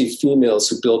 especially females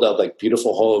who build out like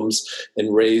beautiful homes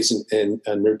and raise and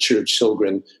nurture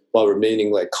children while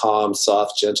remaining like calm,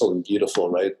 soft, gentle, and beautiful,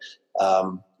 right?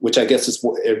 Which I guess is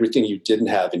everything you didn't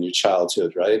have in your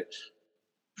childhood, right?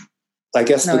 I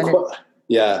guess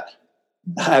yeah.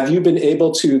 Have you been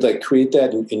able to like create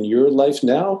that in your life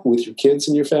now with your kids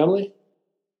and your family?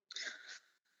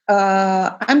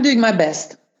 I'm doing my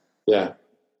best. Yeah.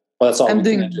 Well, that's all I'm we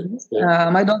doing can do. this.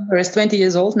 My daughter is 20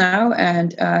 years old now,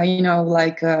 and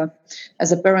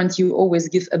as a parent, you always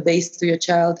give a base to your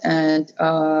child. And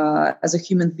as a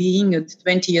human being, at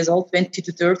 20 years old, 20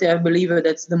 to 30, I believe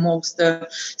that's the most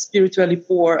spiritually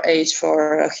poor age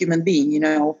for a human being.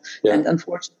 Yeah. And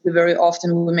unfortunately, very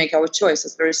often we make our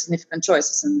choices, very significant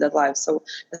choices in that life. So,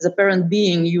 as a parent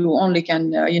being, you only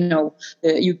can,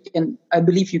 you can. I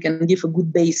believe you can give a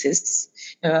good basis.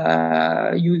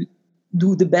 You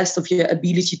do the best of your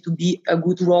ability to be a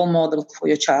good role model for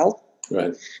your child.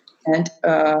 Right. And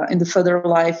in the further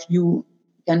life, you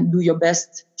can do your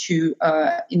best to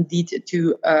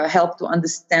help to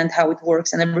understand how it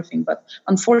works and everything. But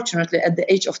unfortunately, at the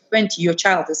age of 20, your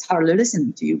child is hardly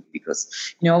listening to you because,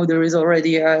 there is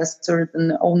already a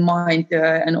certain own mind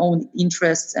and own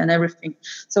interests and everything.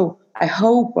 So I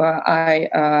hope I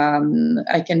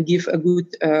can give a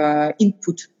good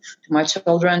input to my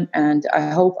children, and I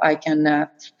hope I can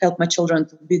help my children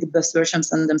to be the best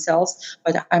versions of themselves.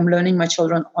 But I'm learning my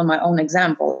children on my own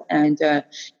example, and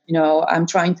I'm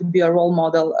trying to be a role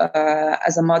model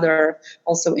as a mother,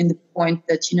 also in the point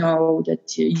that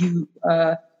that you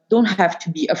don't have to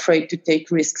be afraid to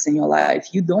take risks in your life.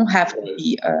 You don't have to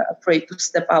be afraid to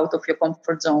step out of your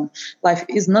comfort zone. Life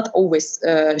is not always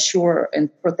sure and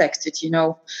protected.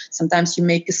 Sometimes you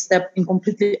make a step in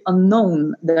completely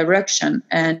unknown direction,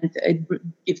 and it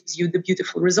gives you the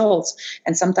beautiful results.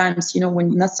 And sometimes,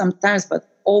 not sometimes, but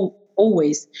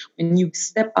always, when you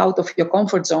step out of your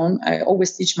comfort zone, I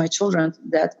always teach my children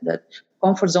that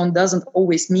comfort zone doesn't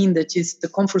always mean that it's the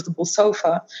comfortable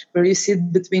sofa where you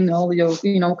sit between all your,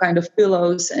 kind of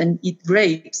pillows and eat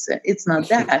grapes. It's not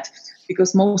that,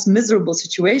 because most miserable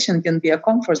situation can be a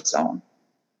comfort zone.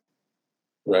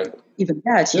 Right. Even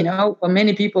that, for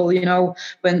many people,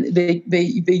 when they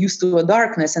used to a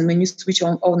darkness, and when you switch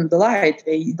on the light,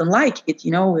 they don't like it.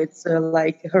 It's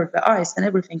like hurt the eyes and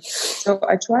everything. So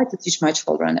I try to teach my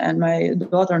children, and my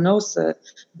daughter knows the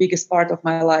biggest part of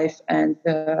my life, and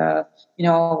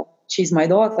she's my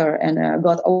daughter, and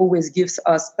God always gives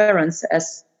us parents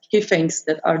as He thinks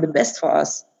that are the best for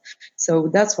us. So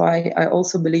that's why I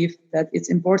also believe that it's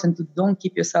important to don't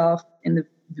keep yourself in the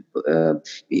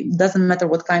it doesn't matter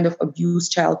what kind of abuse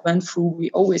child went through. We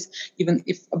always, even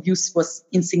if abuse was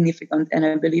insignificant, and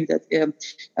I believe that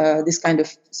this kind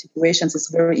of situations is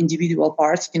very individual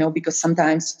part, because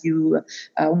sometimes you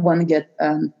one get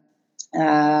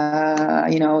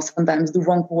sometimes the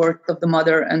wrong word of the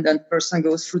mother, and then person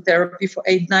goes through therapy for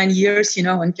 8-9 years,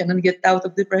 and cannot get out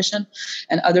of depression.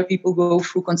 And other people go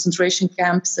through concentration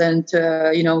camps and,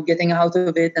 getting out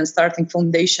of it and starting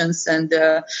foundations and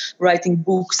writing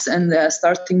books and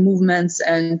starting movements.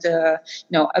 And,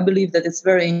 I believe that it's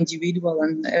very individual,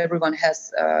 and everyone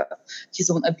has his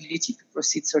own ability to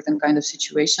proceed certain kind of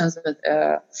situations. But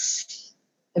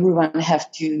everyone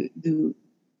have to do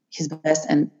his best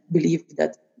and believe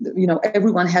that,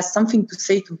 everyone has something to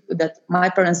say to that my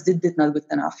parents did not good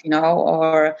enough,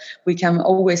 or we can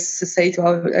always say to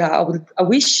I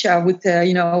wish I would,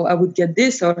 I would get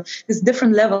this, or there's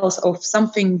different levels of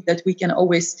something that we can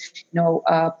always,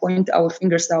 point our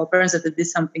fingers to our parents that they did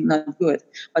something not good.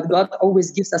 But God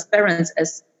always gives us parents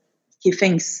as He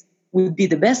thinks would be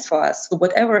the best for us. So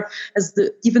whatever,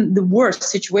 even the worst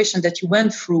situation that you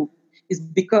went through, is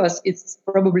because it's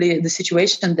probably the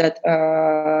situation that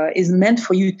is meant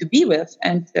for you to be with,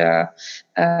 and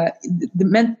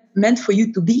meant for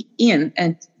you to be in.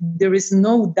 And there is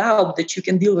no doubt that you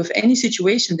can deal with any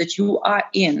situation that you are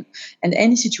in. And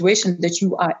any situation that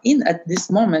you are in at this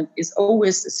moment is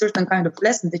always a certain kind of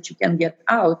lesson that you can get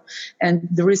out. And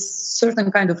there is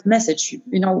certain kind of message.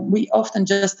 We often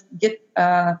just get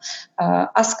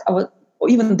or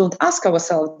even don't ask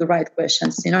ourselves the right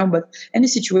questions, but any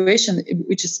situation,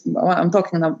 which is, I'm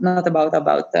talking not about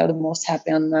the most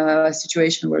happy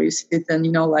situation where you sit and,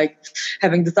 like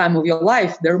having the time of your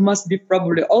life. There must be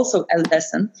probably also a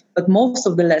lesson, but most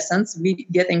of the lessons we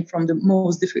getting from the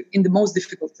most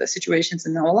difficult situations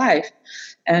in our life.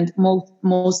 And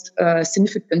most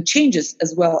significant changes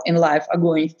as well in life are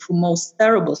going through most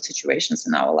terrible situations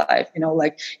in our life,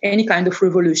 like any kind of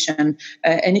revolution,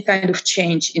 any kind of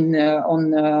change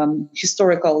on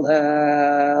historical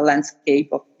landscape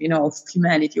of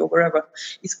humanity or wherever.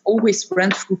 It's always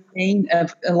ran through pain,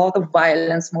 a lot of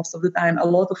violence most of the time, a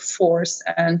lot of force,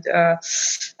 and a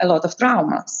lot of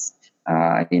traumas.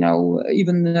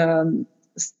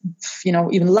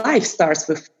 Even life starts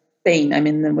with pain. I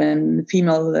mean, when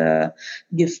female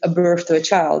gives a birth to a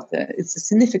child, it's a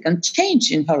significant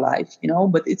change in her life,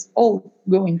 but it's all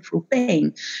going through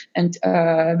pain. And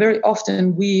very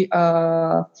often we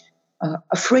are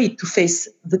afraid to face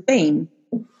the pain.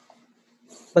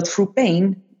 But through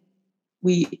pain,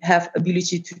 we have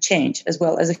ability to change as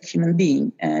well as a human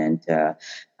being. And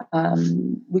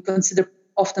we consider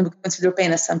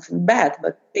pain as something bad,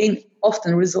 but pain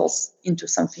often results into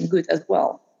something good as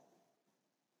well.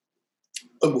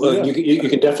 Well, you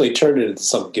can definitely turn it into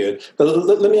something good. But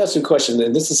let me ask you a question,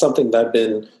 and this is something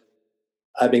that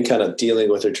I've been kind of dealing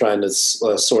with or trying to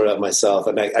sort out myself.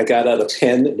 And I got out a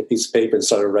pen and a piece of paper and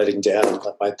started writing down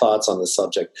my thoughts on the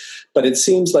subject. But it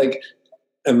seems like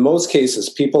in most cases,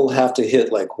 people have to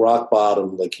hit like rock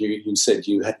bottom, like you said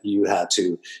you had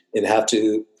to, and have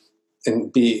to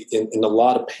and be in a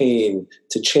lot of pain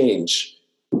to change.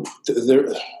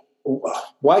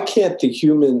 Why can't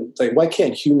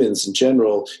humans in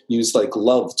general use like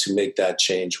love to make that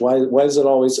change? Why is it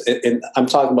always, and I'm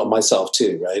talking about myself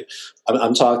too, right?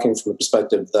 I'm talking from the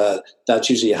perspective that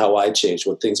that's usually how I change.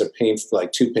 When things are painful,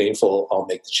 like too painful, I'll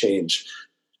make the change.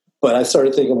 But I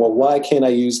started thinking, well, why can't I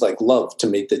use like love to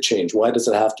make the change? Why does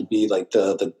it have to be like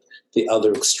the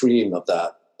other extreme of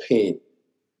that pain?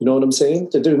 You know what I'm saying?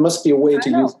 There must be a way to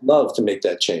use love to make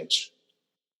that change.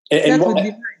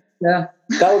 That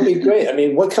would be great. I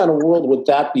mean, what kind of world would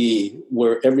that be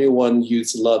where everyone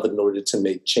used love in order to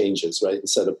make changes, right,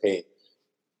 instead of pain?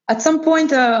 At some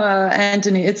point,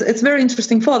 Anthony, it's a very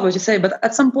interesting thought what you say, but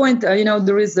at some point,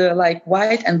 there is like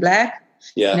white and black.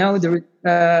 Yeah. There is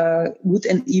good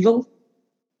and evil.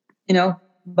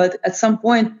 But at some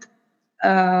point,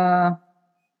 I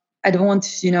don't want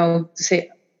to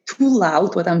say too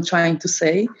loud what I'm trying to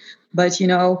say, but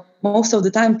most of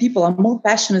the time people are more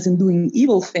passionate in doing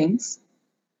evil things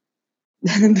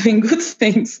than doing good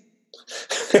things.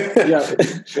 Yeah.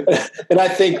 And I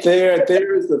think there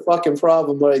is the fucking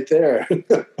problem right there.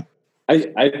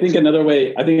 I think another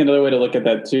way to look at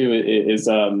that too is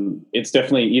it's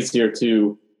definitely easier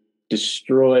to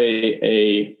destroy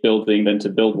a building than to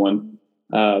build one.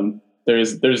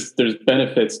 There's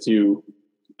benefits to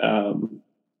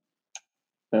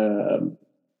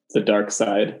the dark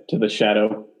side, to the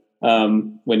shadow,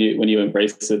 when you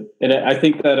embrace it. And I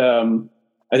think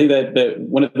that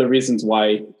one of the reasons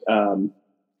why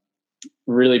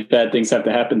really bad things have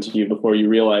to happen to you before you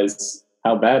realize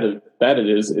how bad it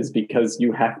is because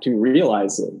you have to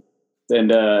realize it.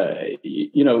 And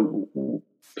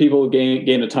people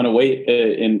gain a ton of weight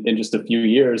in just a few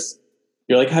years.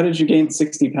 You're like, how did you gain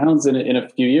 60 pounds in a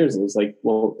few years? It was like,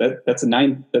 well, that's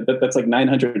like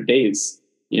 900 days.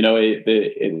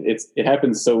 It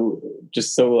happens so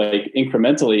like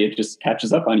incrementally, it just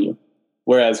catches up on you.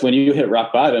 Whereas when you hit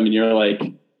rock bottom and you're like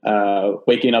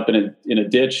waking up in a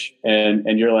ditch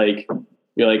and you're like,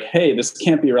 hey, this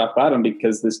can't be rock bottom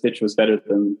because this ditch was better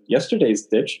than yesterday's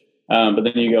ditch. But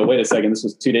then you go, wait a second, this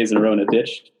was 2 days in a row in a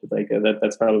ditch. Like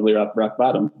that's probably rock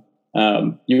bottom.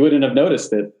 You wouldn't have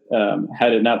noticed it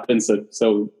had it not been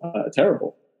so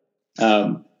terrible.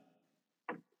 Right,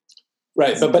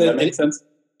 but that makes sense.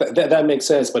 That makes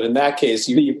sense. But in that case,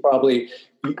 you probably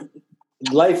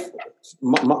life.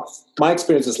 My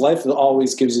experience is life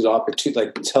always gives you the opportunity,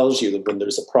 like tells you that when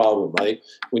there's a problem, right?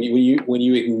 When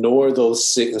you ignore those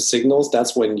signals,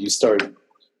 that's when you start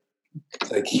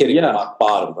like hitting rock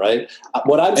bottom, right?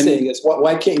 What I'm saying is,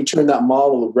 why can't you turn that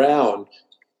model around?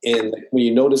 And when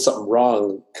you notice something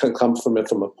wrong, come from it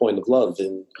from a point of love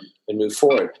and move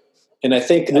forward. And I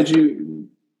think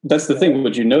that's the thing.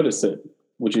 Would you notice it?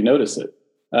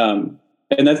 And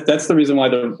that's the reason why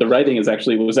the writing was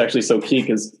actually so key,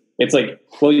 because it's like,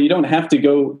 well, you don't have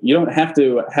to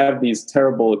have these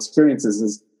terrible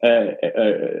experiences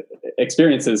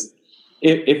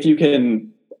if you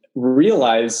can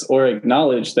realize or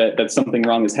acknowledge that something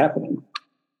wrong is happening.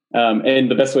 And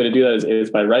the best way to do that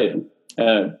is by writing.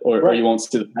 Or you won't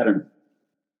see the pattern.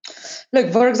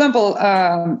 Look, for example,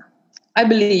 I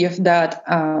believe that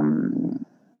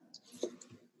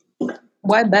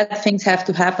why bad things have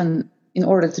to happen in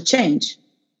order to change.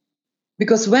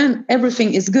 Because when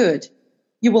everything is good,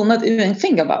 you will not even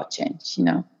think about change,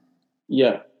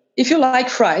 Yeah. If you like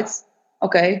fries,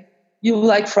 okay, you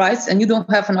like fries and you don't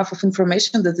have enough of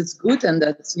information that it's good and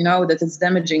that, that it's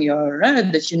damaging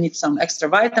that you need some extra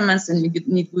vitamins and you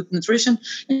need good nutrition,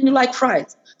 and you like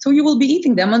fries. So you will be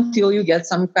eating them until you get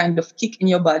some kind of kick in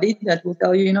your body that will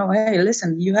tell you, hey,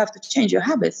 listen, you have to change your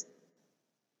habits.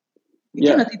 You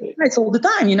cannot eat fries all the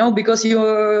time, because you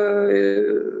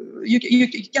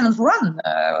cannot run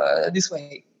this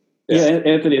way. Yeah,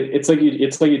 Anthony, it's like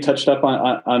you touched up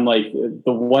on like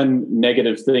the one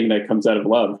negative thing that comes out of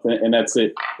love, and that's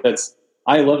it.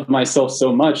 I love myself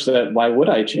so much that why would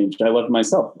I change? I love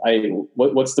myself.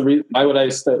 What's the reason? Why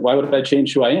would I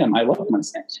change who I am? I love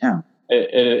myself. Yeah.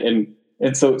 And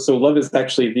so love is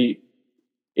actually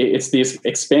it's the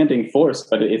expanding force,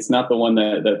 but it's not the one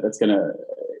that's gonna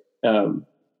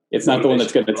It's not the one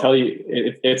that's going to tell you.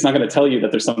 It's not going to tell you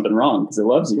that there's something wrong because it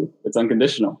loves you. It's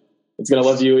unconditional. It's going to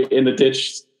love you in the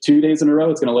ditch 2 days in a row.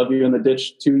 It's going to love you in the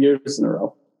ditch 2 years in a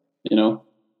row.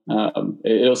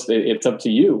 It's up to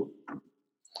you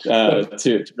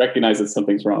to recognize that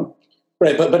something's wrong.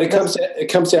 Right, but it comes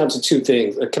down to two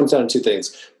things. It comes down to two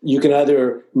things. You can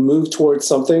either move towards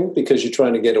something because you're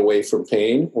trying to get away from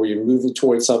pain, or you're moving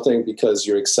towards something because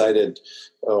you're excited,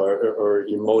 or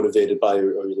you're motivated by it,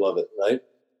 or you love it. Right,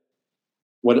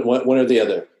 one or the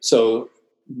other. So,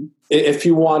 if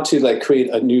you want to like create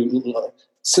a new,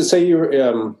 so say you're,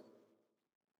 I'm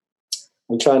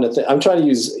trying to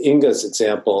use Inga's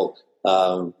example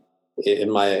in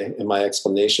my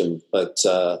explanation, but.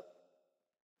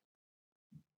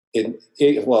 Having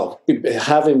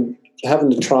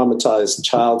a traumatized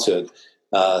childhood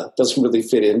doesn't really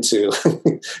fit into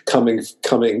coming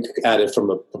at it from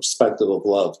a perspective of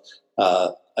love.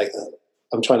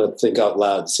 I'm trying to think out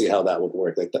loud to see how that would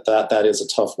work. Like that is a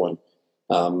tough one.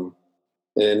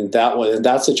 In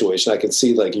that situation, I can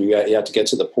see like you have to get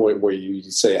to the point where you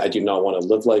say, I do not want to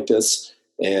live like this,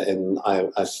 and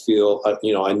I feel I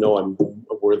know I'm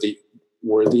worthy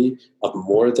of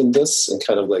more than this, and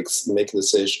kind of like make a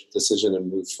decision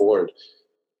and move forward.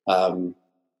 But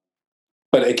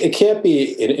it can't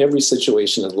be in every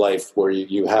situation in life where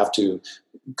you have to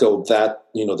go that,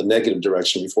 the negative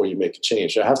direction before you make a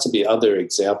change. There has to be other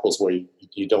examples where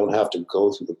you don't have to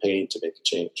go through the pain to make a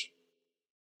change.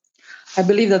 I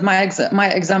believe that my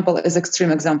example is extreme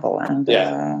example. And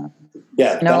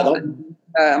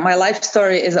my life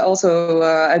story is also,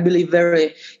 I believe,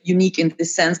 very unique in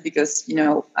this sense because,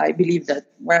 I believe that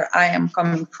where I am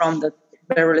coming from, that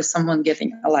barely someone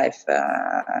getting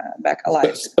back alive.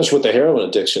 Especially with the heroin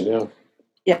addiction, yeah.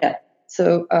 Yeah.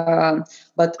 So,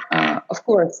 but of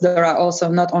course, there are also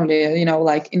not only,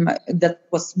 that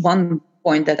was one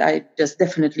point that I just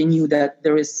definitely knew that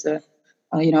there is,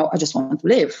 I just want to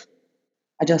live.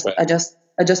 I just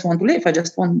want to live. I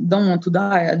just don't want to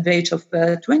die at the age of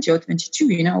 20 or 22,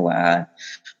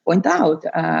 point out.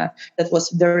 That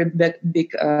was a very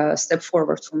big step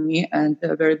forward for me and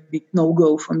a very big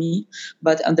no-go for me.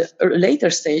 But on the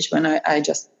later stage, when I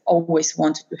just always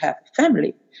wanted to have a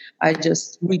family, I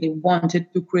just really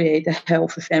wanted to create a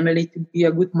healthy family, to be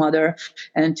a good mother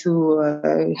and to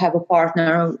have a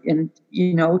partner and,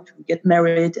 to get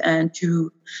married and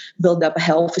to build up a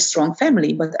healthy, strong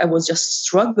family. But I was just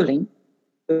struggling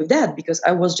with that because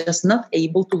I was just not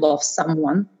able to love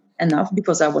someone enough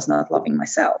because I was not loving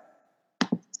myself.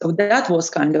 So that was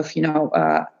kind of,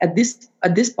 at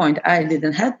this point, I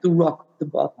didn't have to rock the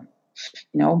bottom,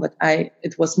 but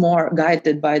it was more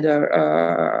guided by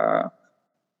the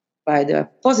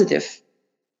positive,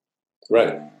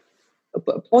 right?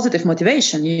 Positive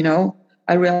motivation.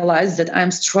 I realized that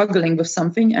I'm struggling with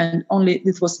something, and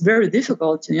it was very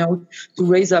difficult, to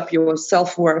raise up your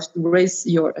self-worth, to raise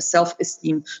your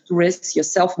self-esteem, to raise your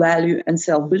self-value and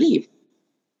self-belief,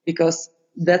 because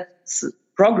that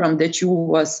program that you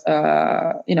was,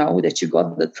 that you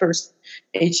got the first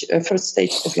stage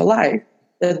of your life,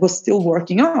 that was still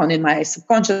working on in my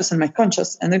subconscious and my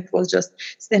conscious, and it was just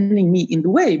standing me in the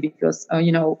way because,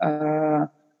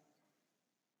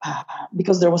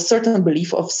 because there was certain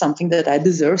belief of something that I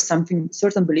deserve,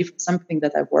 certain belief of something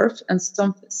that I worth, and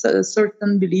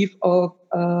certain belief of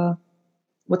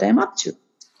what I'm up to.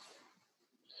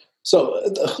 So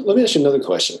let me ask you another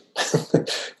question,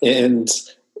 and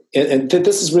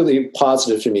this is really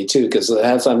positive for me too, because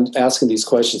as I'm asking these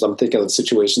questions, I'm thinking of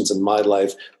situations in my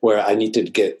life where I need to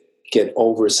get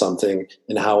over something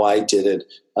and how I did it,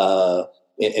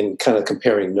 and kind of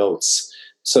comparing notes.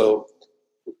 So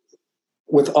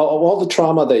with all the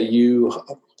trauma that you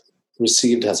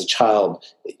received as a child,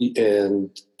 and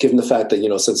given the fact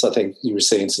that, since I think you were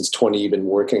saying since 20, you've been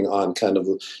working on kind of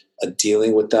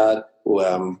dealing with that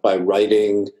by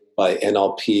writing, by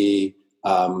NLP,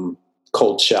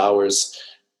 cold showers.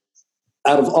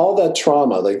 Out of all that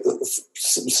trauma, like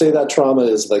say that trauma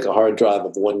is like a hard drive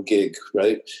of 1 gig,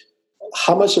 right?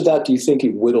 How much of that do you think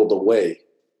you whittled away?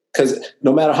 Because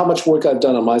no matter how much work I've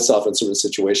done on myself in certain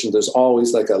situations, there's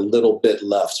always like a little bit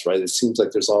left, right? It seems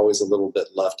like there's always a little bit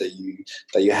left that you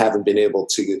haven't been able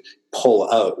to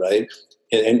pull out, right?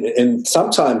 And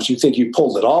sometimes you think you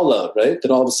pulled it all out, right?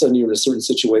 Then all of a sudden you're in a certain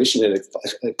situation and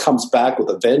it comes back with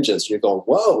a vengeance. You're going,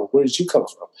 whoa, where did you come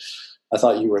from? I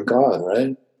thought you were gone,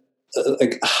 right?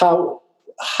 Like how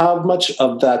much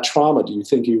of that trauma do you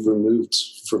think you've removed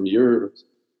from your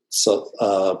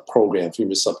program, from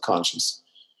your subconscious?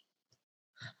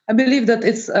 I believe that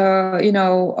it's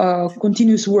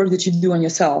continuous work that you do on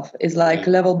yourself. It's like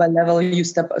level by level, you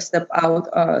step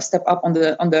up on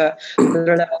the other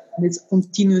level. And it's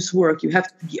continuous work. You have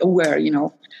to be aware.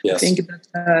 Yes. I think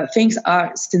that things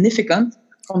are significant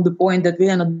from the point that we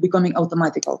are not becoming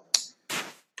automatical.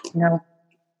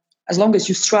 As long as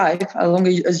you strive, as long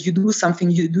as you do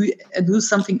something, you do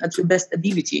something at your best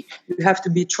ability. You have to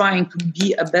be trying to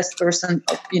be a best person,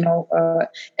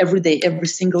 every day, every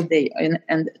single day.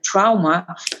 And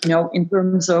trauma, in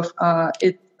terms of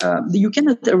it, you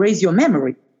cannot erase your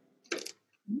memory.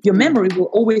 Your memory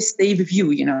will always stay with you.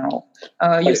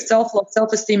 Your self-love,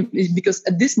 self-esteem, because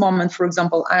at this moment, for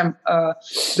example, I'm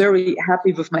very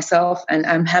happy with myself, and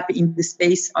I'm happy in this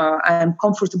space. I'm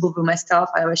comfortable with myself.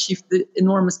 I have achieved the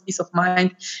enormous peace of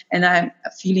mind, and I'm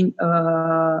feeling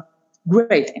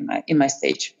great in my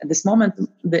stage at this moment.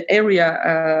 The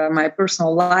area, my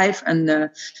personal life, and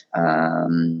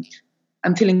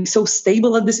I'm feeling so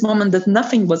stable at this moment that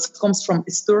nothing comes from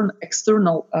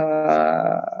external.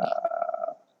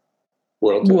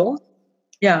 World.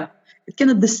 Yeah, it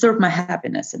cannot disturb my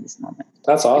happiness at this moment.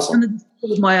 That's awesome. It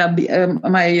cannot disturb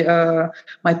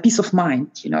my peace of mind.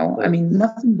 I mean,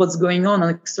 nothing what's going on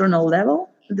external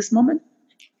level at this moment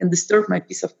can disturb my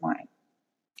peace of mind.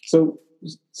 So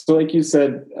like you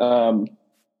said, and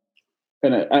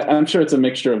I'm sure it's a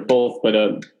mixture of both, but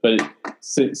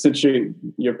since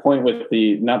your point with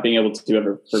the not being able to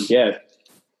ever forget.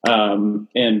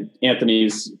 And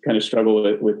Anthony's kind of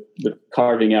struggle with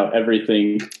carving out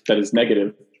everything that is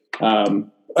negative.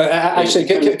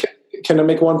 Actually, can I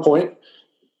make one point?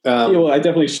 I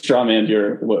definitely strawmanned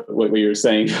what you were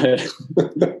saying.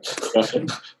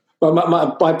 Well,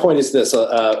 my point is this.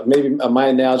 Maybe my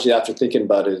analogy after thinking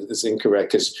about it is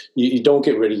incorrect, because you don't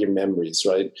get rid of your memories,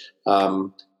 right?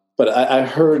 But I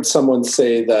heard someone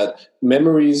say that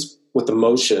memories with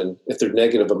emotion, if they're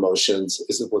negative emotions,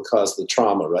 is what caused the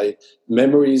trauma, right?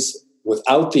 Memories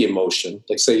without the emotion,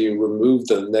 like say you remove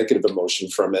the negative emotion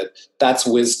from it, that's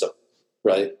wisdom,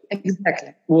 right?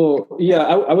 Exactly. Well, yeah,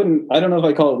 I don't know if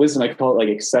I call it wisdom. I call it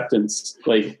like acceptance.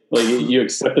 Like you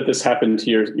accept that this happened to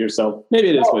yourself. Maybe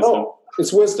it is wisdom. No,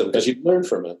 it's wisdom because you learn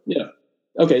from it. Yeah.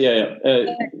 Okay. Yeah.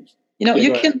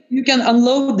 You can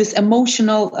unload this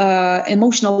emotional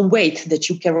weight that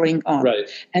you're carrying on. Right.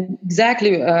 And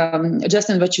exactly,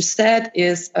 Justin, what you said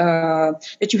is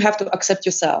that you have to accept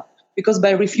yourself. Because by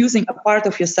refusing a part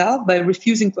of yourself, by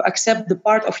refusing to accept the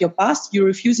part of your past, you're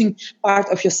refusing part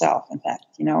of yourself. In fact,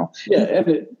 Yeah.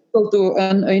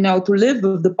 To live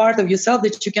with the part of yourself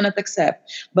that you cannot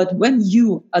accept. But when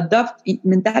you adopt a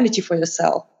mentality for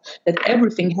yourself that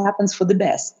everything happens for the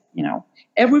best,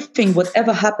 everything,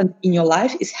 whatever happened in your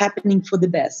life is happening for the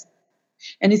best.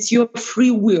 And it's your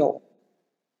free will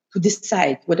to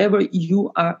decide whatever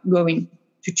you are going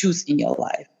to choose in your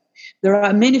life. There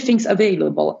are many things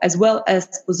available, as well as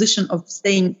position of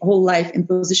staying whole life in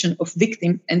position of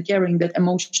victim and carrying that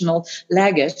emotional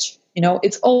luggage.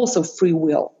 It's also free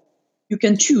will. You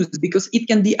can choose, because it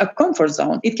can be a comfort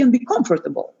zone. It can be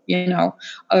comfortable,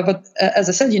 but as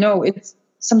I said, it's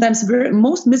sometimes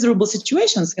most miserable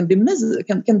situations can be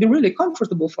really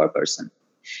comfortable for a person.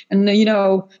 And,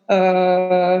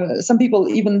 some people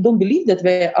even don't believe that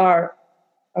they are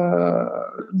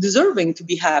deserving to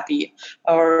be happy,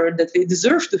 or that they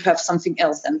deserve to have something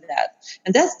else than that.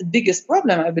 And that's the biggest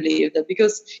problem, I believe, that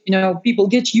because people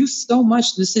get used so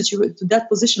much to that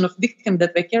position of victim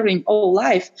that they're carrying all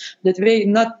life, that they're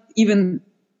not even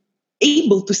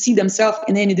able to see themselves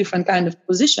in any different kind of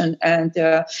position. And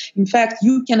in fact,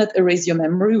 you cannot erase your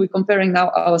memory. We're comparing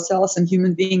now ourselves and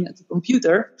human being to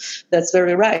computer. That's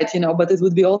very right, but it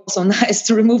would be also nice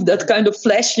to remove that kind of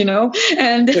flesh,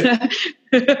 and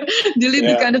delete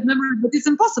the kind of memory, but it's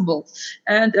impossible.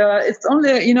 And it's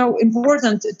only,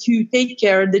 important to take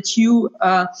care that you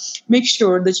make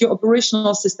sure that your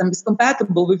operational system is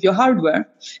compatible with your hardware,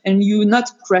 and you're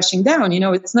not crashing down.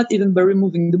 It's not even by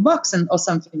removing the box or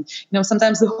something.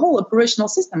 Sometimes the whole operational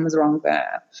system is wrong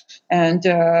there. And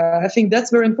I think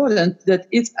that's very important, that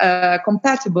it's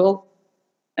compatible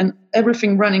and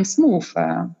everything running smooth.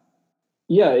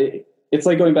 It's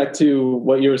like going back to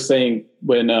what you were saying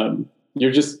when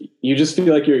you just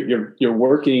feel like you're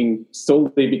working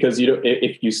solely because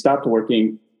if you stopped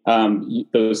working,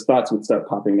 those thoughts would start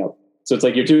popping up. So it's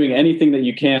like you're doing anything that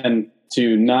you can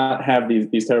to not have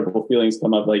these terrible feelings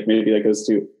come up. Like maybe that goes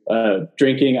to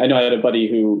drinking. I know I had a buddy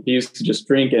who he used to just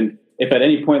drink, and if at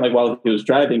any point, like while he was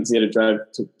driving, because he had to drive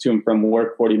to and from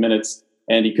work 40 minutes,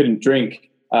 and he couldn't drink,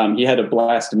 he had to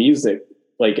blast music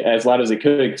like as loud as he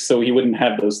could so he wouldn't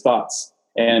have those thoughts.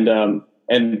 And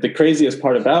the craziest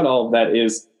part about all of that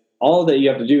is all that you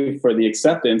have to do for the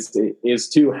acceptance is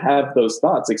to have those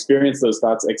thoughts, experience those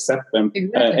thoughts, accept them.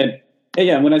 Exactly.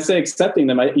 And when I say accepting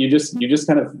them, you just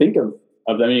kind of think of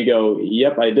them and you go,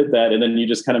 yep, I did that. And then you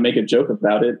just kind of make a joke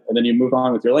about it. And then you move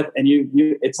on with your life. And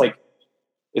it's like,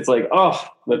 oh,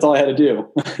 that's all I had to do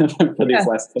for these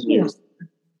last 10 years.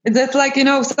 That's like,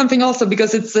 something also,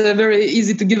 because it's very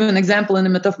easy to give an example in a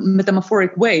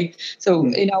metamorphoric way. So,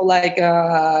 like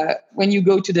when you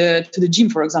go to the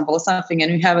gym, for example, or something,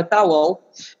 and you have a towel,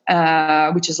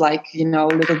 which is like,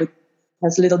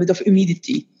 has a little bit of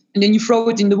humidity, and then you throw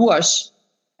it in the wash.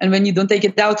 And when you don't take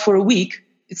it out for a week,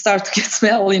 it starts to get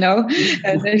smell, and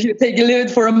then you take it leave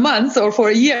it for a month or for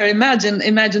a year. Imagine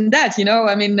that,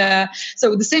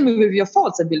 so the same with your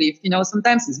thoughts, I believe,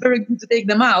 sometimes it's very good to take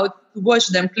them out, to wash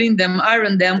them, clean them,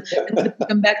 iron them, and to put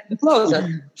them back in the closet.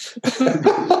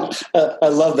 I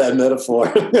love that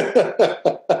metaphor.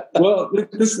 Well,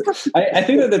 I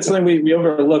think that's something we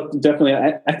overlook. Definitely.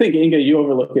 I think, Inga, you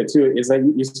overlook it too, is that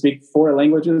you speak 4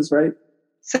 languages, right?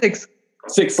 6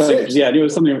 languages. Yeah, it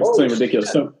was something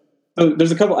ridiculous. So I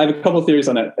have a couple of theories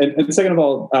on that. And second of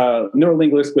all,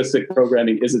 neurolinguistic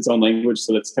programming is its own language,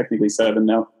 so that's technically 7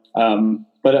 now.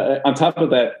 But on top of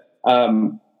that,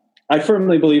 I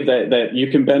firmly believe that you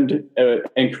can bend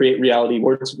and create reality.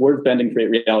 Words bend and create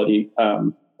reality,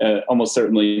 almost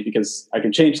certainly, because I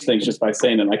can change things just by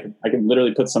saying them. I can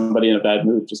literally put somebody in a bad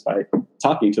mood just by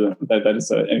talking to them. That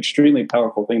is an extremely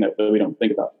powerful thing that we don't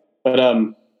think about. But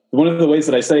one of the ways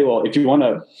that I say, well, if you want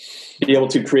to be able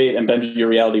to create and bend your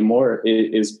reality more,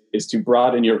 is to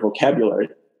broaden your vocabulary.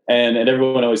 And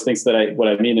everyone always thinks that what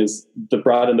I mean is to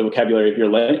broaden the vocabulary of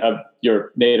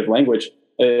your native language.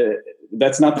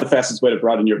 That's not the fastest way to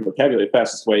broaden your vocabulary. The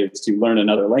fastest way is to learn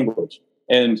another language.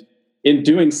 And in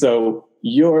doing so,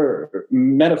 your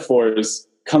metaphors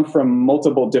come from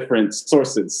multiple different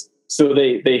sources. So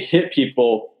they hit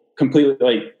people completely.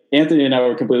 Like Anthony and I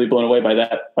were completely blown away by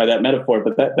that metaphor,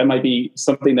 but that might be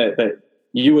something that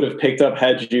you would have picked up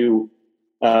had you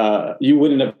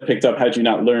wouldn't have picked up had you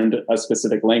not learned a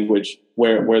specific language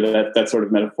where that sort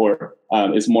of metaphor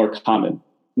is more common.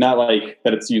 Not like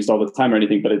that it's used all the time or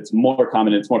anything, but it's more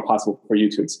common. It's more possible for you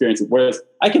to experience it. Whereas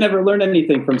I can never learn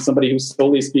anything from somebody who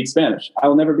solely speaks Spanish. I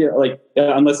will never be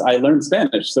unless I learn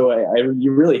Spanish. So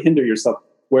you really hinder yourself.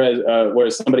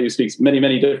 Whereas somebody who speaks many,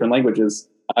 many different languages,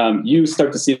 you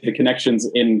start to see the connections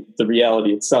in the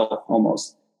reality itself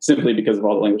almost simply because of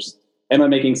all the languages. Am I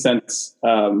making sense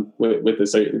with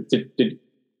this?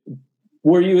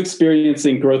 Were you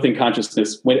experiencing growth in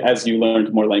consciousness as you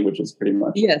learned more languages, pretty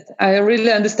much? Yes, I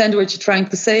really understand what you're trying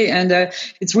to say. And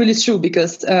it's really true,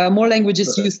 because more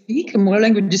languages you speak, more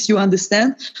languages you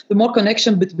understand, the more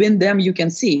connection between them you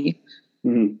can see.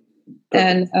 Mm-hmm.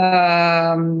 And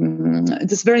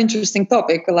it's a very interesting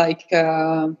topic. Like,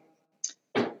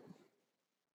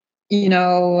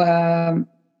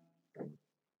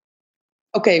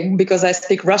 okay, because I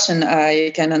speak Russian,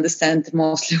 I can understand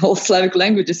mostly all Slavic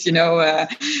languages, because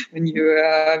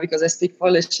I speak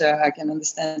Polish, I can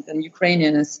understand and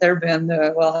Ukrainian and Serbian.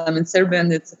 In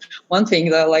Serbian, it's one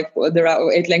thing, like there are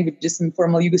 8 languages in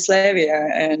former Yugoslavia.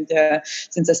 And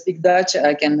since I speak Dutch,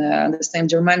 I can understand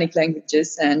Germanic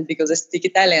languages. And because I speak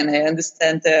Italian, I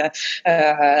understand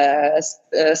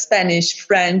Spanish,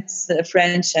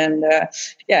 French. And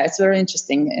it's very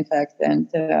interesting, in fact. And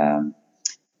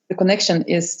the connection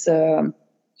is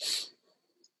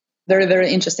very,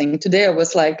 very interesting. Today I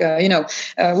was like,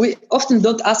 we often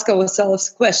don't ask ourselves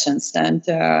questions, and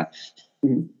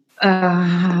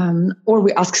or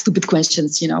we ask stupid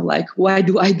questions, like, why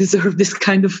do I deserve this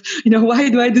kind of, why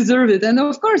do I deserve it? And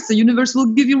of course, the universe will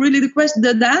give you really the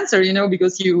answer,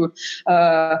 because you,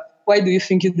 why do you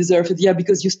think you deserve it? Yeah,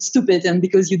 because you're stupid and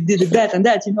because you did that and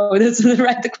that, that's the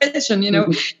right question,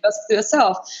 ask to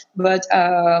yourself. But,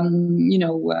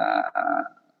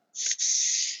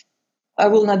 I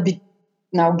will not be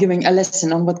now giving a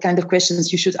lesson on what kind of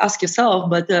questions you should ask yourself.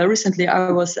 But recently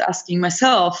I was asking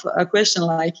myself a question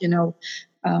like,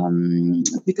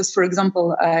 because, for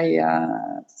example, I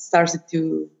started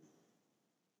to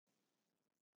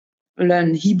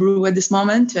learn Hebrew at this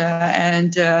moment,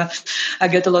 and I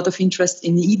get a lot of interest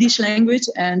in the Yiddish language,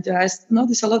 and I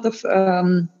notice a lot of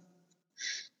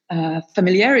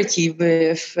familiarity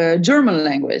with German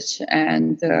language,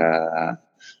 and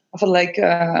I felt like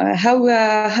how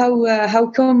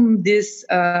come this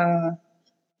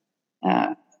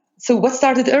so what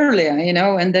started earlier,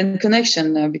 and then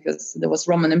connection, because there was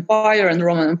Roman Empire, and the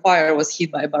Roman Empire was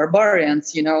hit by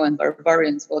barbarians, and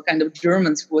barbarians were kind of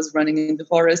Germans who was running in the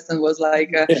forest and was like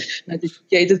not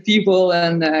educated people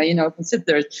and,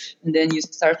 considered. And then you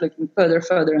start looking further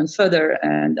and further.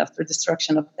 And after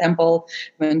destruction of temple,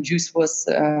 when Jews was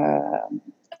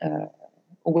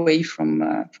away from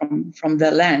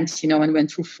the land, and went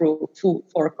through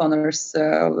four corners,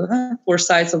 four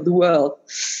sides of the world.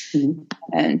 Mm-hmm.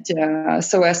 And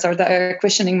so I started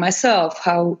questioning myself: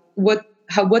 what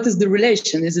is the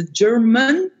relation? Is it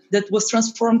German that was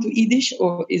transformed to Yiddish,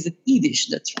 or is it Yiddish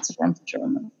that transformed to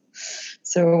German?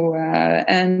 So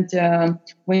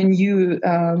when you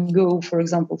go, for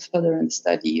example, further in the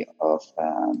study of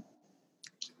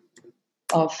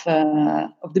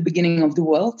the beginning of the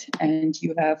world, and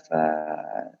you have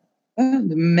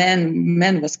the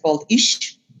man was called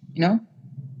Ish, No,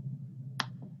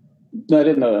 I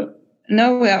didn't know that.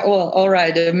 No, yeah, well, all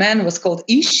right. The man was called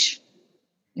Ish,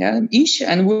 Ish,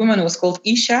 and woman was called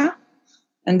Isha,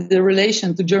 and the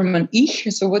relation to German Ich.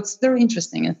 So what's very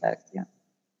interesting, in fact, yeah.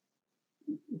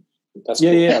 That's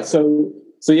cool. Yeah. So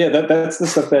yeah, that's the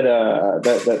stuff that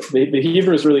the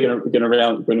Hebrew is really going to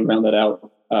round that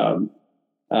out.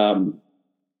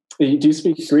 Do you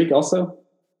speak Greek also?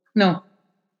 No.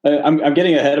 I'm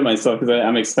getting ahead of myself because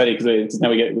I'm excited because now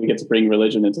we get to bring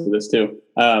religion into this too.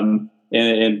 And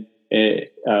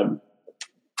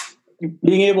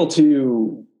being able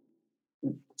to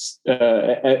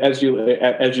as you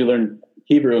learn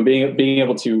Hebrew and being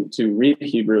able to read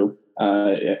Hebrew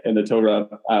in the Torah,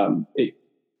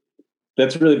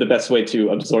 that's really the best way to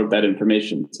absorb that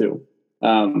information too.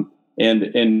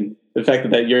 And the fact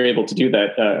that you're able to do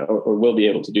that or will be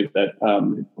able to do that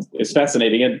is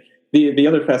fascinating. And the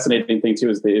other fascinating thing too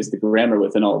is the grammar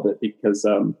within all of it, because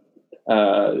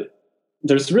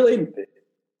there's really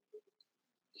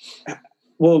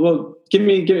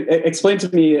explain to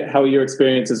me how your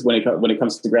experience is when it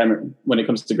comes to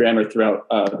grammar throughout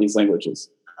these languages.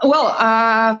 Well,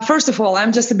 first of all,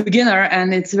 I'm just a beginner,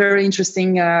 and it's very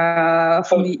interesting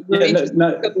for me.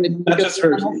 Not just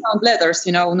for no sound letters,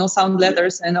 no sound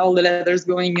letters, and all the letters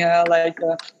going all the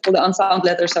unsound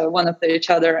letters are one after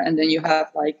each other, and then you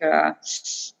have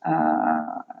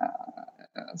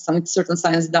some certain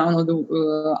signs down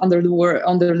under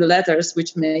the letters,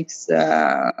 which makes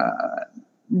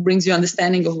brings you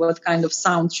understanding of what kind of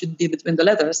sound should be between the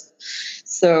letters.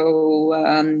 So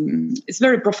it's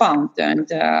very profound,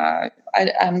 and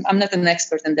I'm not an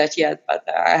expert in that yet, but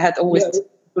I had always to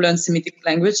learn Semitic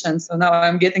language, and so now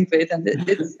I'm getting to it, and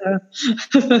it's.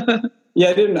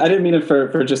 Yeah, I didn't mean it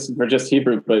for just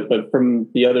Hebrew, but from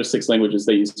the other 6 languages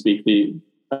that you speak,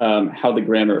 how the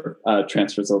grammar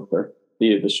transfers over.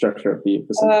 The structure of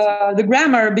the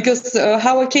grammar, because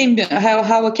how I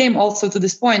came also to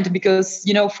this point, because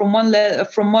from one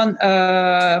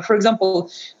for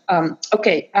example,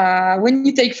 when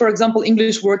you take, for example,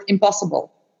 English word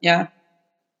impossible,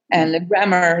 and the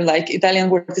grammar, like Italian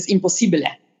word is impossibile.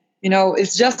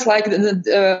 It's just like and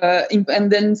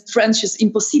then French is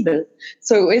impossible.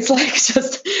 So it's like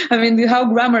how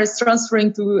grammar is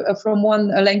transferring to from one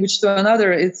language to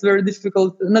another. It's very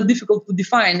not difficult to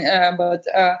define, but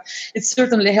it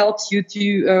certainly helps you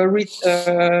to read.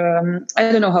 I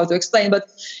don't know how to explain,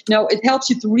 but it helps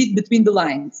you to read between the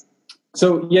lines.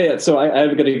 So so I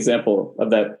have a good example of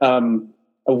that.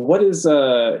 What is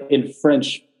in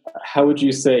French? How would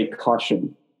you say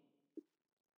caution?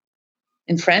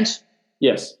 In French?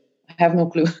 Yes. I have no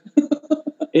clue.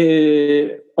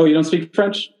 You don't speak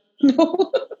French?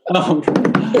 No.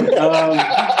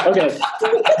 Okay.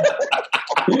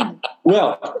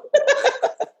 Well,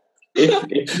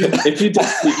 if you don't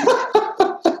speak,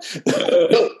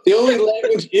 the only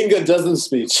language Inga doesn't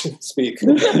speak.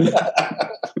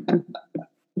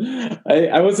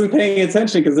 I wasn't paying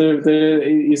attention because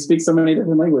you speak so many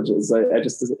different languages. I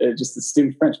just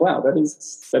assumed French. Wow, that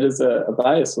is a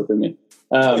bias within me.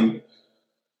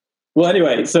 Well,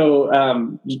 anyway, so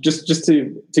just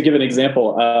to give an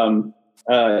example,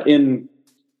 in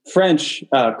French,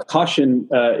 caution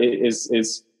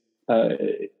is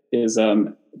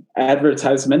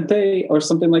advertisement or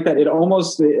something like that. It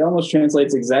almost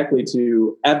translates exactly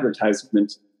to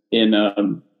advertisement in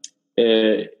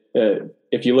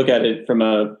if you look at it from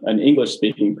an English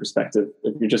speaking perspective.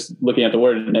 If you're just looking at the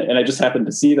word, and I just happened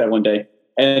to see that one day,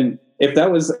 and if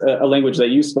that was a language that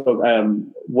you spoke,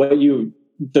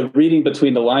 the reading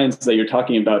between the lines that you're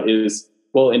talking about is,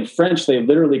 well, in French, they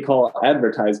literally call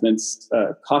advertisements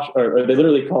or they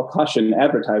literally call caution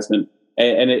advertisement.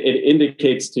 And it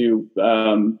indicates to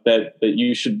that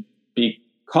you should be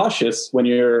cautious when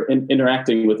you're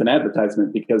interacting with an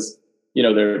advertisement, because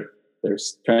they're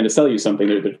trying to sell you something.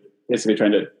 They're basically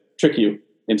trying to trick you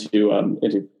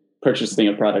into purchasing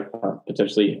a product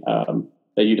potentially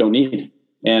that you don't need.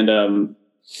 And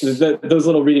those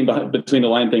little reading between the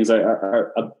line things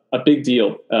are a big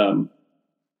deal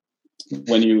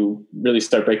when you really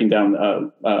start breaking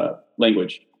down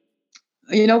language.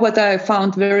 You know what I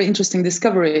found very interesting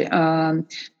discovery,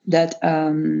 that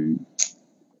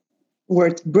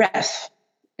word breath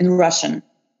in Russian.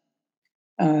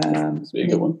 That's a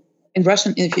good one. In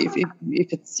Russian, if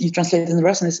it's you translate it in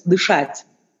Russian, it's dышать.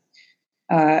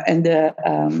 And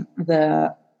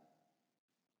the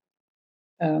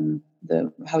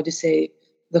how do you say,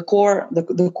 the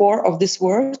core of this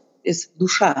word is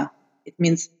dusha. It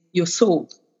means your soul.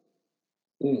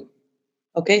 Mm.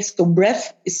 Okay, so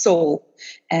breath is soul,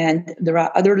 and there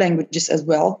are other languages as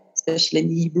well, especially in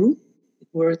Hebrew.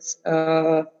 Words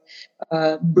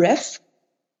breath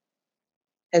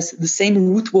has the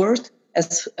same root word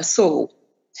as a soul.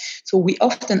 So we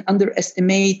often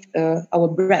underestimate our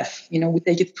breath. We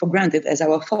take it for granted as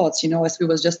our thoughts. As we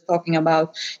was just talking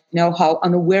about, how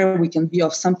unaware we can be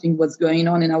of something, what's going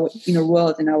on in our inner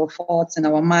world, in our thoughts, in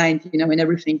our mind, in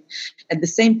everything. At the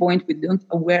same point, we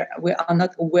are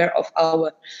not aware of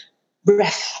our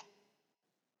breath.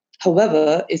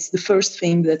 However, it's the first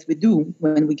thing that we do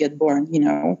when we get born,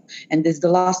 and it's the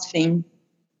last thing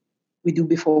we do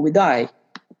before we die.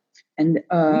 And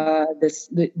that's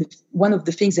one of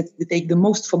the things that we take the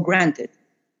most for granted.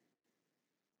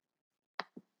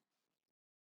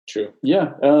 True.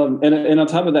 Yeah, and on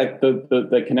top of that,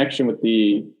 the connection with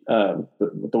the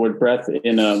word breath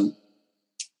in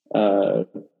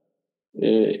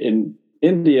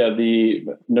India, the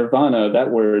nirvana,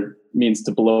 that word means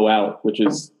to blow out, which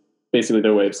is basically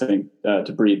their way of saying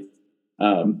to breathe.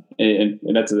 And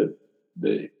that's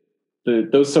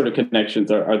those sort of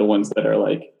connections are the ones that are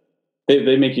like.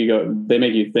 They make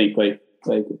you think like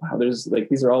wow, there's like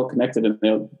these are all connected and they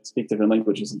all speak different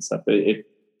languages and stuff. It's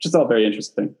just all very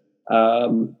interesting.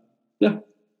 Yeah,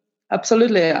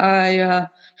 absolutely.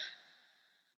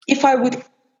 If I would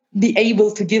be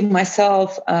able to give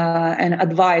myself an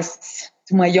advice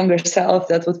to my younger self,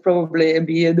 that would probably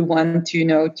be the one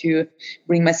to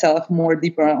bring myself more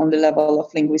deeper on the level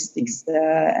of linguistics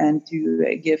and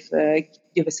to give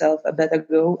myself a better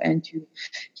go and to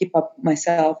keep up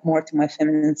myself more to my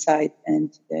feminine side.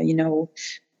 And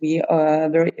we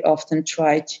very often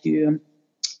try to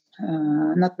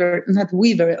not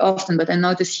very often, but I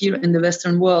notice here in the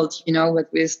Western world, what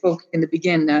we spoke in the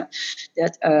beginning, that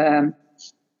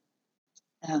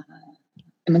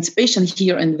emancipation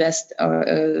here in West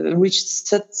reached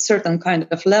certain kind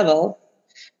of level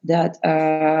that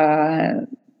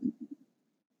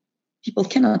people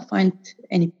cannot find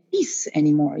any peace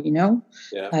anymore. Yeah.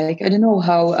 Like I don't know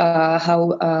how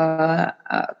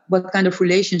what kind of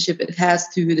relationship it has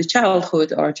to the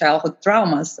childhood or childhood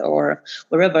traumas or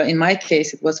wherever. In my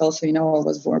case, it was also I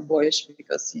was born boyish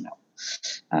because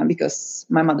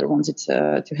my mother wanted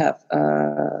to have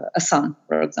a son,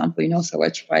 for example, so I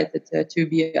tried to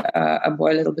be a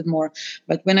boy a little bit more.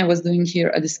 But when I was doing here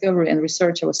a discovery and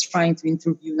research, I was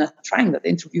interview a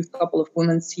couple of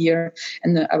women here,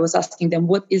 and I was asking them,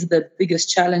 what is the biggest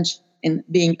challenge in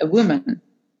being a woman?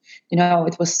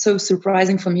 It was so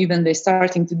surprising for me when they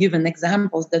starting to give an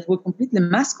examples that were completely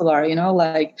masculine,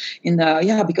 like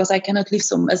because I cannot lift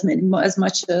as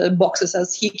much boxes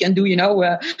as he can do,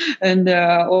 or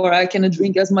I cannot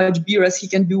drink as much beer as he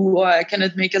can do, or I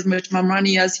cannot make as much more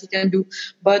money as he can do.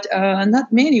 But not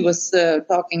many was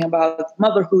talking about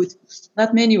motherhood.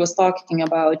 Not many was talking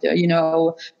about,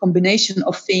 combination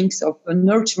of things, of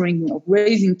nurturing, of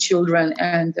raising children,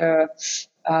 and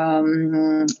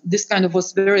this kind of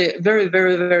was very, very,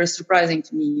 very, very surprising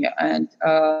to me. And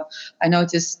I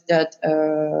noticed that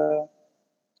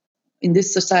in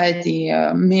this society,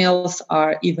 males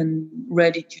are even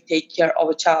ready to take care of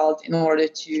a child in order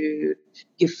to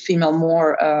give female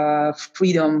more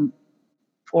freedom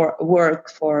for work,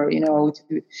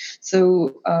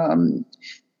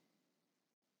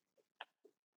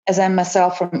 as I'm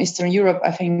myself from Eastern Europe,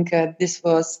 I think this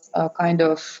was a kind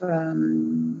of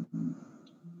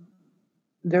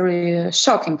very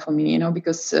shocking for me,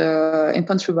 because in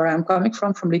country where I'm coming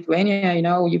from Lithuania,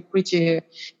 you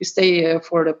stay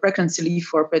for the pregnancy leave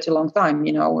for a pretty long time,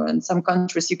 in some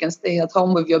countries you can stay at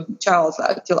home with your child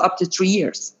till up to 3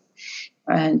 years.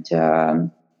 And not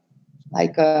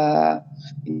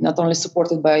only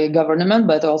supported by government,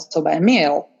 but also by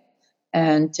male.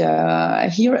 And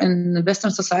here in Western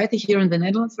society, here in the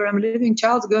Netherlands where I'm living,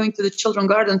 child's going to the children's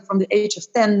garden from the age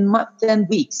of 10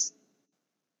 weeks.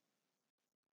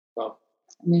 Wow.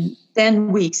 I mean,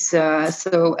 10 weeks. Very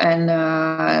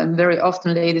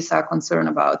often ladies are concerned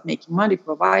about making money,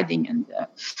 providing, and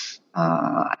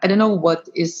I don't know what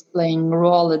is playing a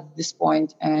role at this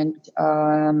point, and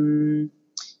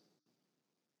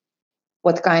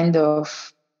what kind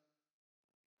of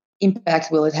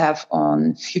impact will it have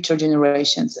on future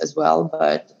generations as well.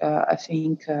 But I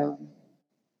think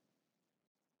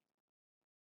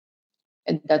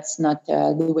that's not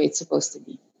the way it's supposed to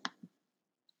be.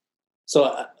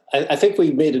 So I think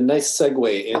we made a nice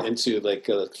segue into like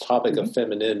a topic of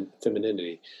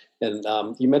femininity. And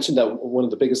you mentioned that one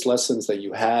of the biggest lessons that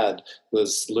you had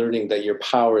was learning that your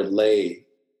power lay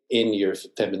in your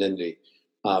femininity.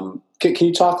 Can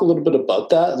you talk a little bit about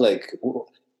that? Like,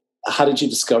 how did you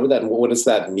discover that, and what does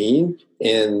that mean?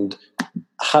 And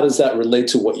how does that relate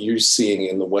to what you're seeing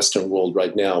in the Western world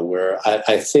right now, where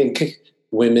I think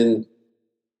women,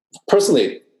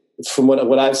 personally, from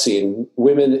what I've seen,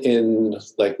 women in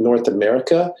like North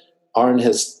America aren't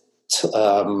as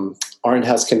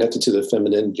connected to their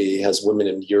femininity as women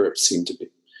in Europe seem to be.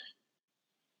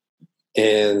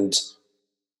 And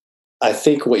I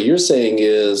think what you're saying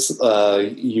is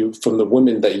you, from the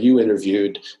women that you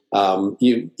interviewed,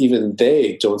 even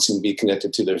they don't seem to be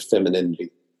connected to their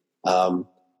femininity.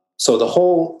 So the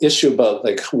whole issue about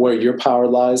like where your power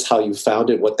lies, how you found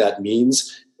it, what that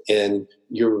means, and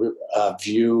your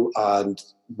view on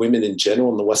women in general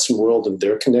in the Western world and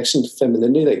their connection to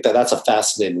femininity, like that's a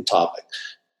fascinating topic.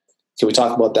 Can we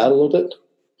talk about that a little bit?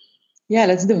 Yeah,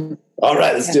 let's do it. All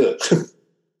right, let's do it.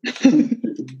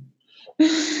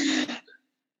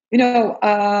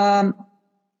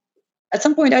 At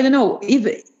some point, I don't know, is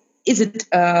it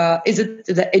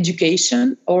the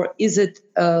education, or is it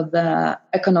the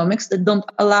economics that don't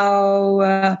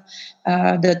allow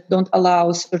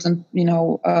certain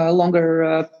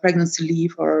longer pregnancy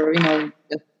leave, or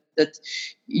that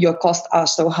your costs are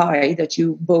so high that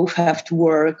you both have to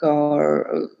work,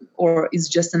 or is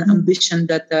just an ambition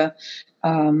that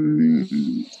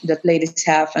that ladies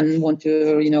have and want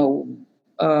to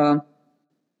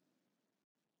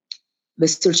the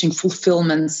searching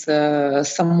fulfillments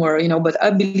somewhere, but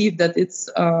I believe that it's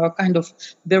a kind of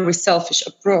very selfish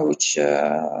approach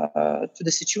to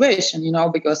the situation,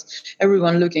 because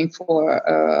everyone looking for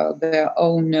their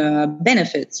own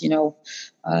benefits,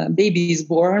 baby is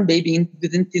born, baby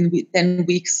within 10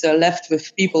 weeks left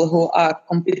with people who are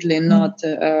completely not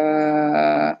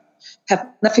have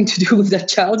nothing to do with that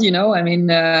child,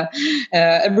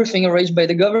 everything arranged by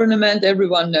the government,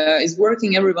 everyone is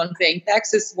working, everyone paying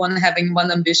taxes, one having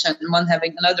one ambition, one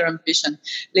having another ambition,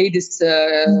 ladies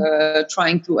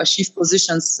trying to achieve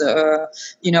positions,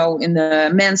 in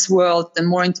the men's world, and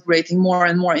more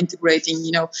and more integrating,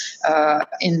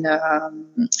 in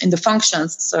the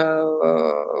functions,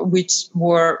 which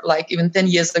were like even 10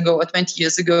 years ago or 20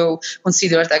 years ago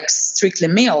considered like strictly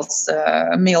male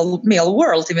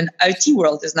world. Even IT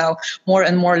world is now more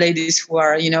and more ladies who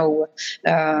are,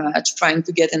 trying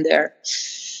to get in there.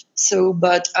 So,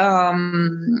 but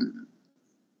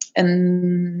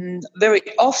and very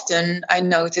often I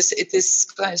notice it is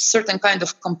a certain kind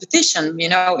of competition.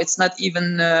 It's not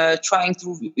even trying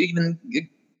to even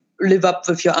live up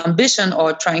with your ambition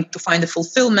or trying to find a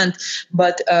fulfillment,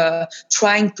 but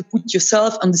trying to put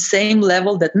yourself on the same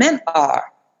level that men are,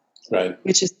 right?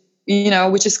 Which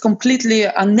is completely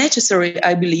unnecessary,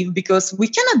 I believe, because we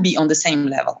cannot be on the same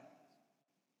level.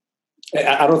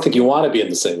 I don't think you want to be on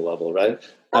the same level, right?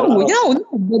 No,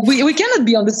 we cannot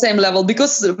be on the same level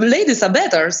because the ladies are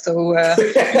better. So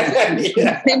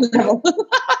same level.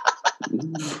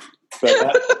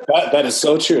 That is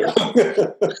so true.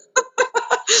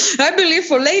 I believe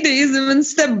for ladies, even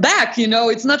step back,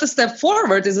 it's not a step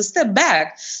forward, it's a step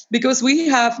back, because we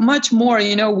have much more,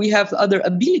 we have other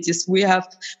abilities. We are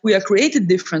created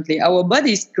differently. Our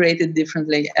body is created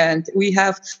differently, and we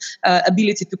have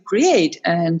ability to create.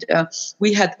 And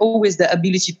we had always the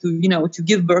ability to, to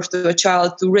give birth to a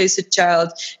child, to raise a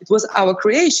child. It was our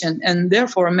creation. And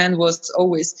therefore, man was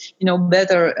always,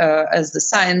 better as the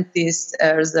scientists,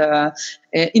 as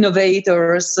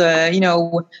innovators,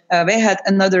 they had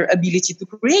another ability to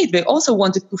create. They also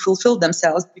wanted to fulfill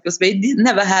themselves because they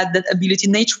never had that ability,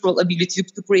 natural ability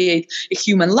to create a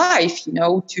human life,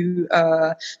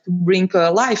 to bring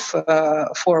life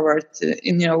forward,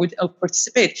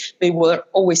 participate. They were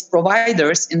always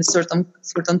providers in a certain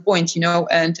point,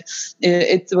 and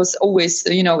it was always,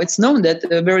 it's known that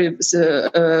a very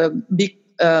big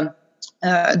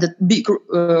the big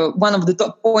one of the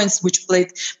top points which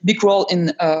played big role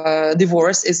in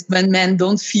divorce is when men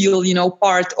don't feel,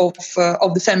 part of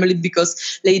the family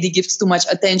because lady gives too much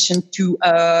attention to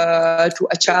a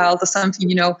child or something.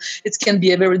 It can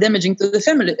be very damaging to the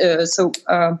family. So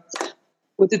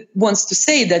what it wants to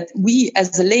say that we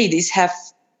as the ladies have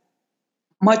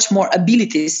much more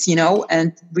abilities,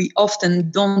 and we often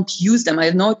don't use them.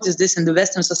 I noticed this in the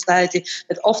Western society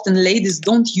that often ladies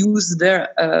don't use their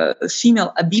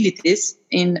female abilities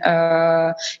in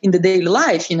the daily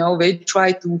life. They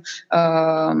try to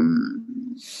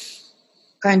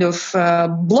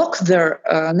block their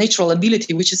natural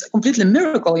ability, which is a completely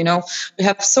miracle. We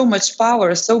have so much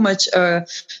power, so much.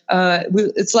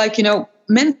 It's like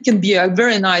men can be a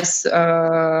very nice.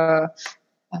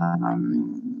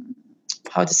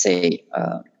 How to say,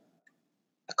 a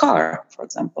car, for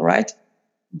example, right?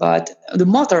 But the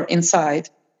motor inside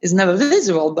is never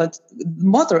visible, but the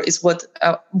motor is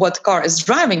what car is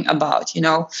driving about,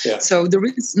 Yeah. So there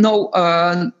is no,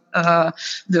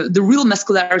 the real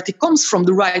masculinity comes from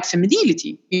the right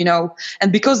femininity,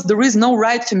 and because there is no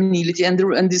right femininity in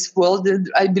this world,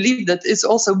 I believe that it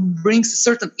also brings a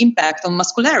certain impact on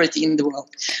masculinity in the world,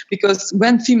 because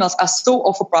when females are so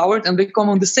overpowered and they come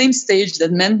on the same stage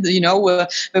that men, they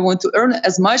want to earn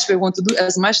as much, they want to do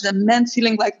as much, then men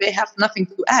feeling like they have nothing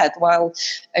to add, while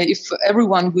if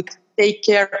everyone would take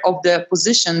care of the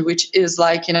position, which is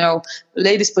like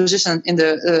ladies' position in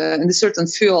the certain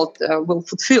field will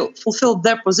fulfill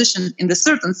their position in the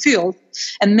certain field,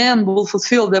 and men will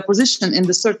fulfill their position in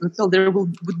the certain field. There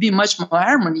would be much more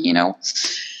harmony,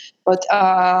 But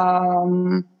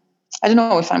I don't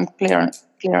know if I'm clear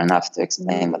enough to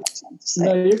explain what I'm trying to say.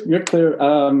 No, you're clear.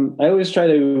 I always try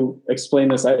to explain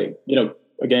this.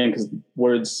 Again, because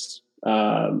words.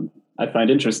 I find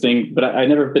interesting, but I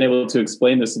never been able to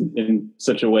explain this in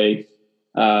such a way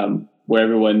where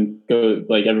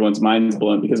everyone's mind's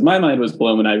blown, because my mind was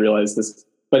blown when I realized this.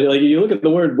 But you look at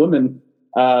the word woman,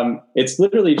 it's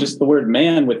literally just the word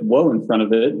man with woe in front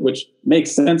of it, which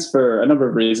makes sense for a number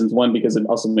of reasons. One, because it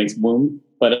also makes womb,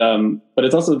 but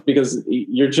it's also because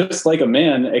you're just like a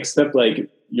man, except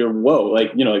you're woe,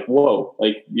 whoa,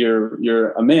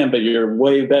 you're a man, but you're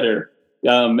way better.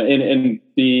 And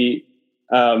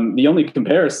the only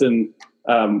comparison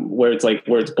where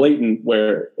it's blatant,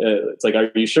 where it's like, are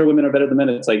you sure women are better than men?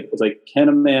 It's like, can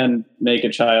a man make a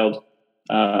child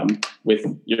with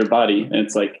your body? And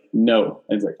it's like, no.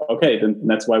 And it's like, okay, then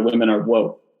that's why women are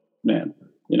woe, man.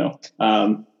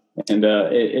 And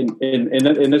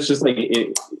that's just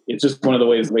it's just one of the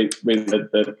ways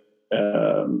that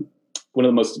one of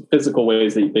the most physical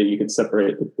ways that you can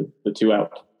separate the two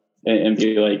out. And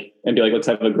be like, let's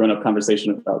have a grown-up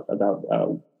conversation about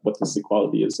what this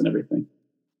equality is and everything.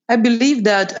 I believe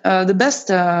that the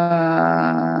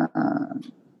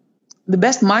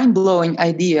best mind-blowing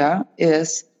idea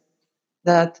is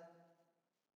that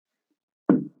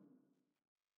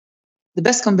the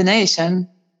best combination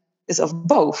is of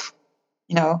both.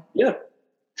 Yeah. Yeah,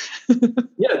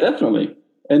 definitely.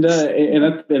 And that's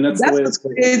the way what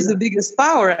creates the biggest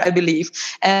power, I believe.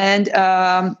 And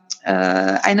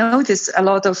I notice a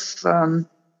lot of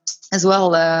as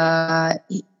well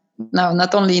now,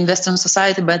 not only in Western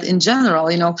society but in general,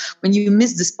 when you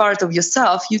miss this part of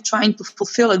yourself, you're trying to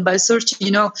fulfill it by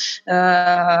searching,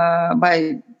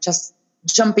 by just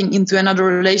jumping into another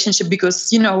relationship,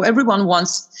 because everyone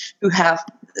wants to have,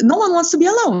 no one wants to be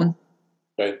alone,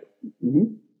 right?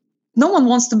 Mm-hmm. No one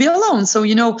wants to be alone. So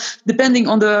depending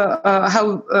on the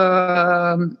how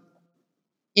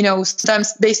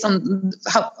sometimes based on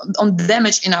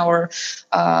damage in our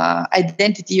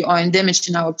identity, or in damage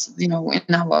in our in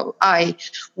our eye,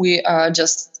 we are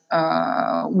just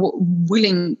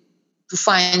willing to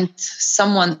find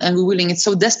someone, and we're willing it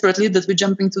so desperately that we're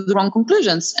jumping to the wrong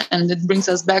conclusions, and it brings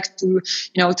us back to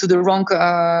to the wrong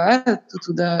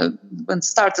to the when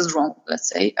start is wrong, let's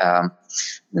say,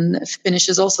 then finish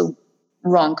is also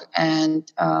wrong. And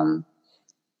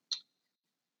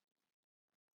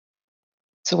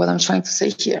so what I'm trying to say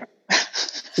here.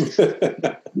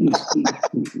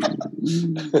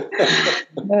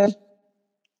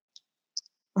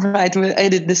 Right, we'll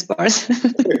edit this part.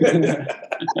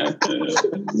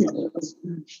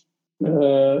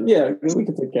 Yeah, we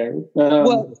can take care of it.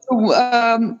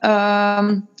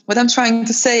 What I'm trying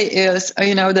to say is,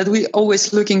 that we all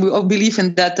believe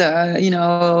in that,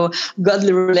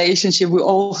 godly relationship. We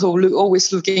also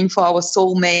always looking for our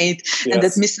soulmate, yes, and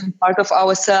that missing part of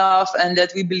ourselves, and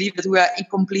that we believe that we are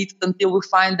incomplete until we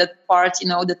find that part,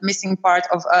 that missing part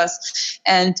of us.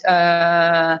 And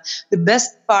the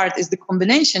best part is the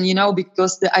combination,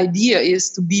 because the idea is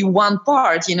to be one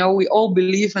part. We all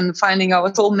believe in finding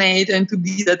our soulmate and to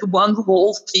be that one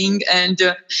whole thing, and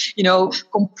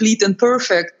complete and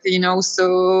perfect.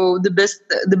 So the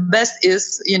best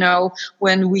is,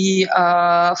 when we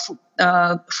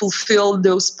fulfill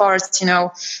those parts,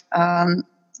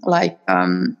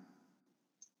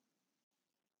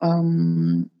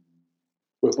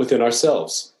 within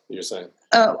ourselves, you're saying.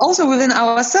 Also within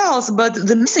ourselves, but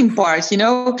the missing part,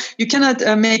 you cannot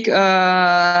make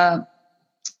how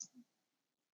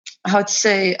to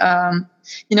say,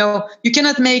 you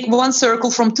cannot make one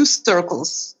circle from two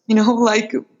circles. There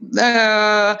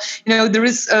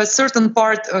is a certain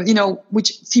part,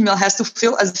 which female has to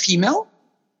fill as a female,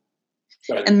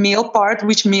 right, and male part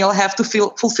which male have to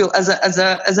fulfill as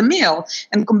a male,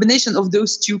 and combination of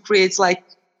those two creates like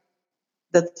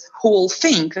that whole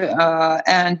thing.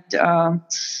 And I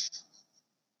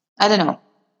don't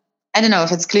know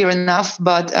if it's clear enough,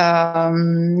 but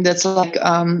that's like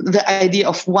the idea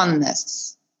of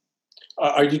oneness.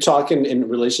 Are you talking in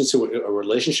relation to a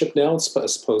relationship now as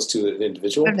opposed to an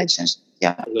individual?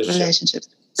 Relationships.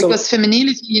 Because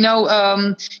femininity,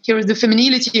 here is the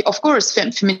femininity. Of course,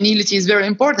 femininity is very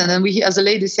important, and we as a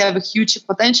ladies have a huge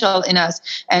potential in us,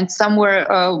 and somewhere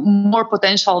more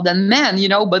potential than men,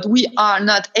 but we are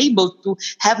not able to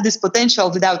have this potential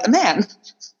without a man.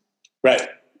 Right.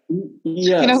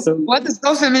 Yeah. What is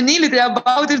so femininity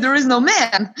about if there is no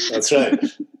man? That's right.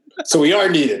 So we are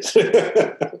needed.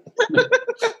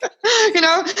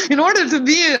 In order to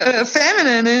be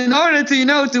feminine, in order to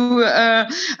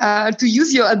to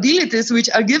use your abilities which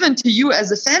are given to you as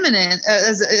a feminine,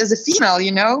 as a female,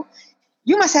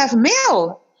 you must have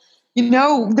male.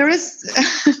 There is.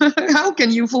 How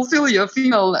can you fulfill your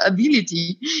female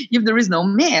ability if there is no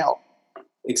male?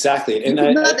 Exactly. And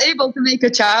you're not able to make a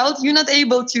child. You're not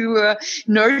able to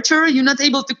nurture. You're not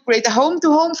able to create a home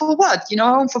for what?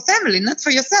 Home for family, not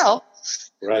for yourself.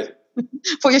 Right.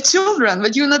 For your children,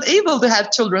 but you're not able to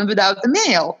have children without the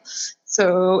male.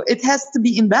 So it has to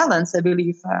be in balance, I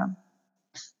believe.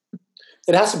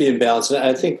 It has to be in balance. And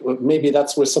I think maybe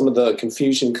that's where some of the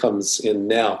confusion comes in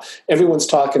now. Everyone's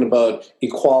talking about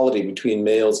equality between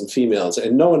males and females,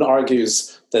 and no one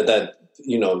argues that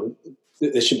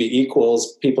it should be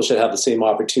equals. People should have the same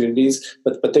opportunities,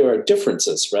 but there are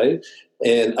differences, right?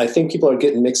 And I think people are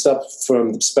getting mixed up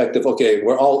from the perspective, okay,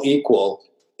 we're all equal,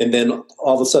 and then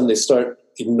all of a sudden they start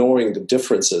ignoring the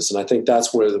differences. And I think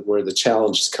that's where the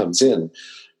challenge comes in.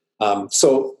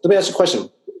 So let me ask you a question.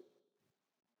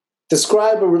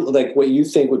 Describe what you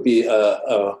think would be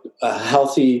a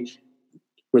healthy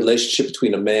relationship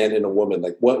between a man and a woman.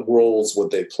 Like, what roles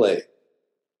would they play?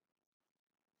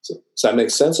 So, does that make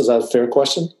sense? Is that a fair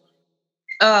question?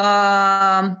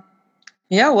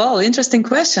 Yeah, well, interesting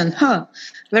question.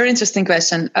 Very interesting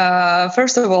question.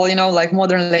 First of all, like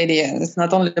modern lady, it's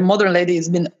not only the modern lady, it's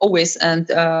been always and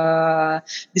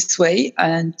this way.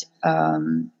 And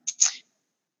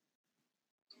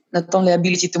not only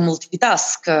ability to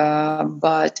multitask,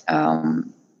 but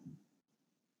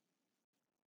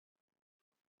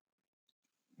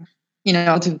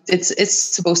it's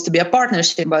supposed to be a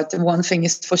partnership. But one thing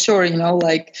is for sure,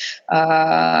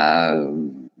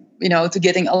 to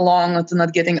getting along or to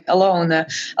not getting along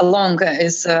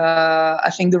is,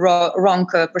 I think, the wrong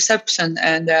perception.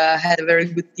 And I had a very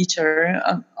good teacher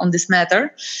on this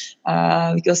matter,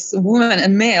 because woman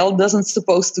and male doesn't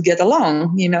supposed to get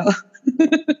along,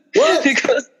 What?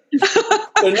 because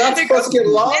they're not supposed to get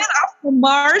along. Men are from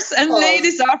Mars and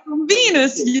ladies are from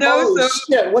Venus,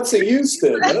 Shit, what's the use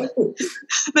then? Huh?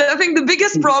 I think the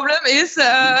biggest problem is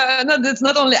it's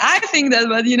not only I think that,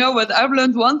 but I've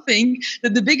learned one thing,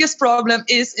 that the biggest problem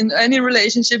is in any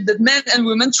relationship that men and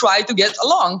women try to get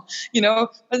along,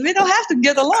 but we don't have to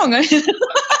get along.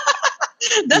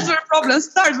 That's where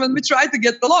problems start, when we try to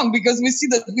get along, because we see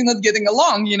that we're not getting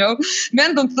along.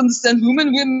 Men don't understand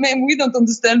women, we don't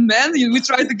understand men. We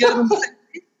try to get along.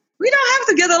 We don't have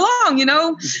to get along.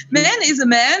 Man is a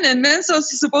man, and men's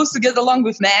supposed to get along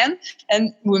with men,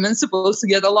 and women's supposed to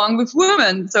get along with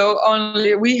women. So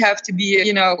only we have to be,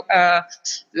 to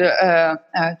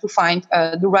find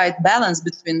the right balance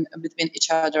between each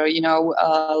other.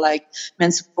 Like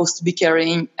men's supposed to be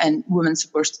caring and women's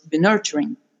supposed to be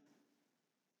nurturing.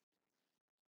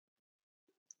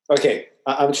 Okay,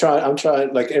 I'm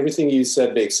trying, like everything you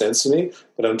said makes sense to me,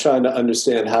 but I'm trying to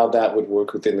understand how that would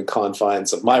work within the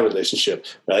confines of my relationship,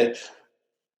 right?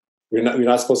 You're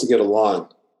not supposed to get along.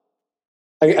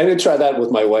 I'm going to try that with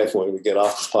my wife when we get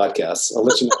off this podcast. I'll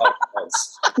let you know how it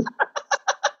goes.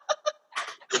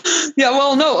 Yeah,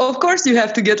 well, no, of course you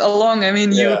have to get along. I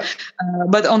mean,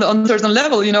 but on a certain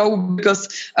level, because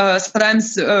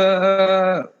sometimes,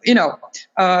 there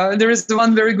is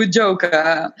one very good joke,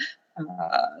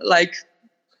 like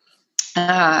in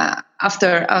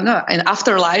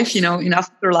afterlife, in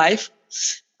afterlife,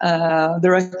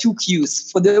 there are two queues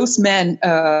for those men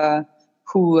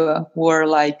who were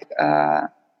like.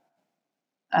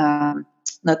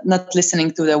 Not listening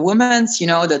to the women,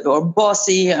 that were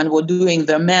bossy and were doing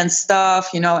their man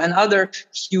stuff, and other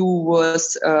queue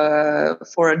was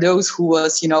for those who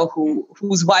was,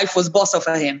 whose wife was boss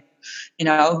over him, his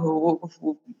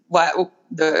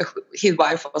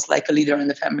wife was like a leader in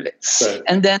the family. Right.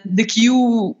 And then the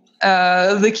queue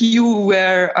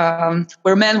where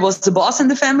man was the boss in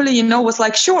the family, was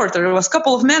like short. There was a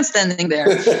couple of men standing there,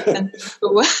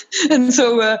 and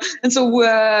so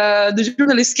the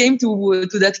journalist came to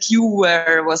that queue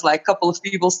where was like a couple of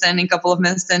people standing, couple of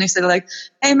men standing. Said like,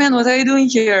 "Hey man, what are you doing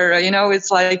here?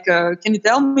 It's like, can you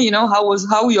tell me,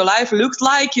 how your life looked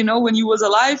like, when you was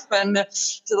alive?" And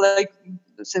so like.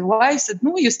 I said, why? I said,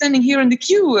 no, you're standing here in the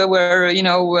queue where,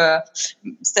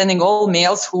 standing all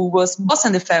males who was boss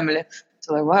in the family.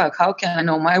 So like, wow, how can I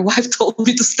know? My wife told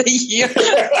me to stay here.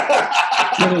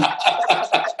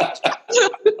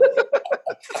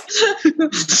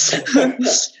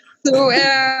 So,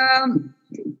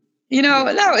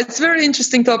 no, it's a very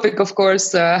interesting topic, of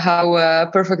course, how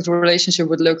a perfect relationship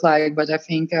would look like. But I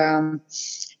think,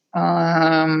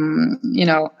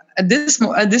 at this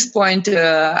point,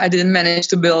 I didn't manage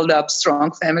to build up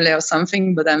strong family or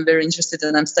something, but I'm very interested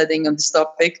and I'm studying on this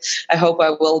topic. I hope I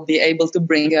will be able to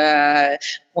bring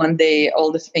one day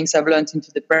all the things I've learned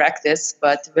into the practice.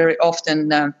 But very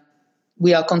often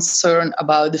we are concerned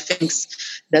about the things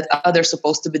that others are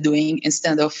supposed to be doing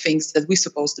instead of things that we're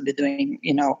supposed to be doing.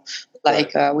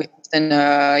 Like we often,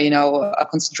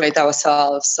 concentrate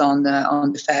ourselves on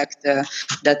the fact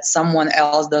that someone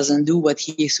else doesn't do what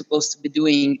he is supposed to be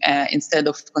doing, instead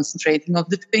of concentrating on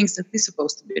the things that we're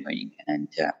supposed to be doing. And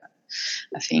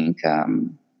I think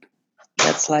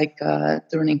that's like a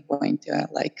turning point.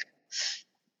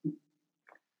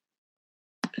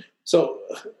 So,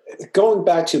 going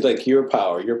back to like your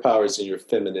power is in your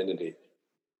femininity.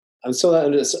 I'm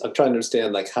trying to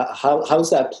understand, like, how does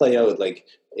that play out, like,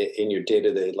 in your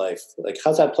day-to-day life? Like,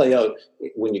 how's that play out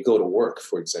when you go to work,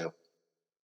 for example?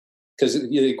 Because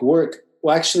work.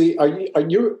 Well, actually,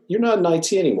 you're not in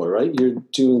IT anymore, right? You're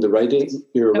doing the writing.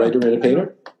 You're a writer and a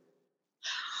painter.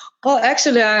 Well,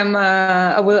 actually,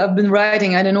 I've been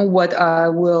writing. I don't know what I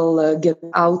will get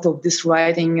out of this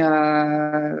writing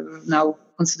now.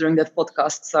 Considering that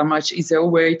podcasts are much easier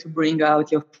way to bring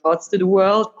out your thoughts to the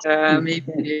world, maybe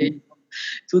it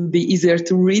would be easier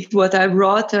to read what I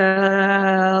wrote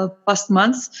past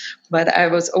months. But I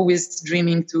was always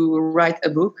dreaming to write a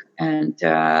book, and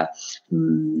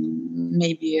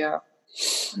maybe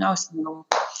who knows?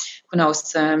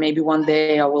 Maybe one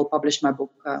day I will publish my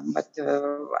book, but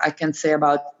I can't say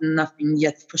about nothing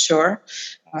yet for sure.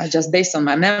 Just based on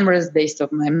my memories, based on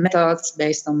my methods,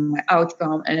 based on my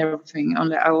outcome and everything.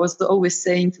 Only I was always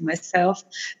saying to myself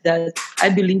that I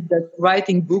believe that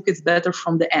writing book is better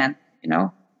from the end.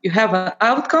 You have an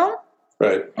outcome,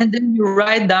 right, and then you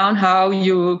write down how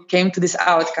you came to this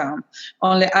outcome.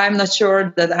 Only I'm not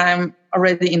sure that I'm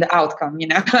already in the outcome.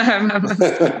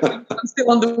 I'm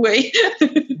still on the way.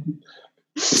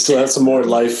 You still have some more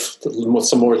life to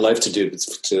do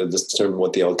to determine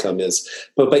what the outcome is.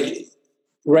 But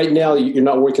right now, you're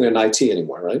not working in IT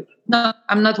anymore, right? No,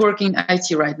 I'm not working in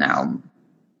IT right now.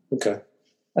 Okay.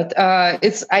 But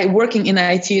working in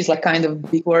IT is like kind of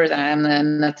big word. I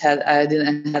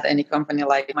didn't have any company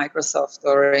like Microsoft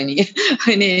or any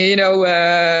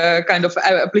kind of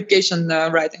application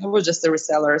writing. I was just a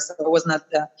reseller, so I was not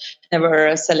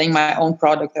never selling my own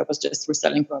product. I was just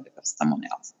reselling product of someone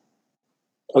else.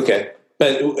 Okay,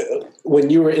 but when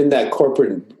you were in that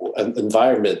corporate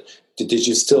environment, did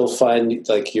you still find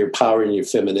like your power and your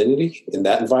femininity in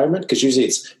that environment? Because usually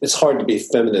it's hard to be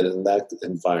feminine in that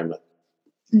environment.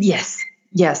 Yes,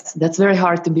 that's very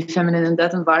hard to be feminine in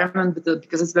that environment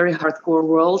because it's very hardcore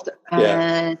world,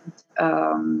 and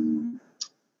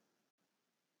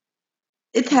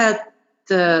it had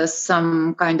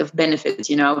some kind of benefit,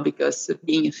 because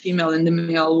being a female in the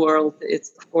male world,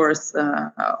 it's of course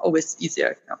always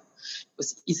easier. It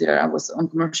was easier. I was on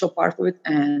commercial part of it,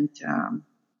 and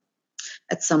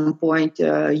at some point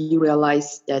you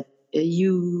realize that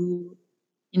you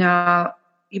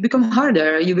become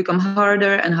harder. You become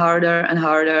harder and harder and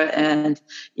harder. And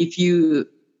if you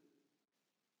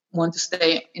want to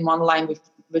stay in one line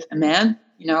with a man,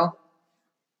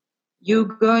 you're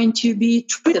going to be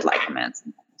treated like a man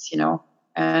sometimes,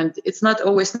 and it's not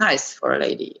always nice for a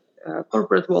lady.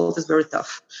 Corporate world is very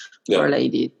tough for a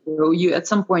lady. So you, at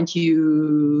some point,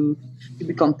 you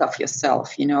become tough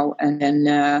yourself, and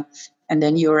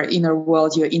then your inner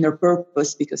world, your inner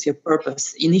purpose, because your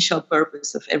purpose, initial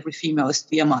purpose of every female is to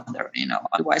be a mother,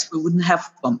 otherwise we wouldn't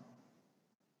have them,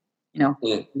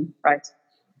 right?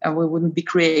 And we wouldn't be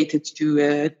created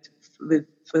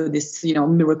for this,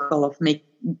 miracle of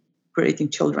creating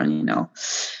children,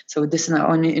 So this is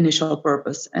our initial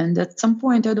purpose. And at some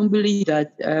point, I don't believe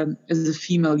that as a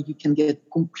female, you can get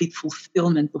complete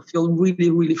fulfillment or feel really,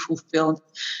 really fulfilled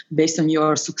based on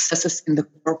your successes in the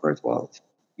corporate world,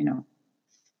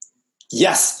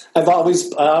 Yes, I've always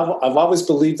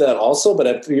believed that also,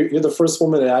 but you're the first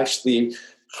woman I actually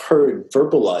heard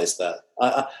verbalize that.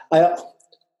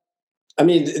 I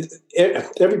mean,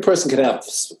 every person can have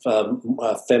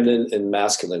feminine and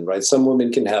masculine, right? Some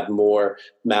women can have more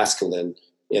masculine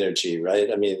energy, right?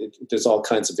 I mean, there's all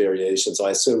kinds of variations.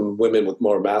 I assume women with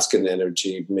more masculine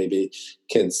energy maybe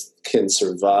can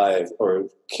survive or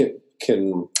can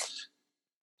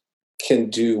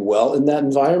do well in that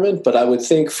environment. But I would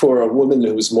think for a woman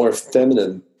who's more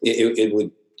feminine,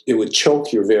 it would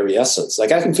choke your very essence.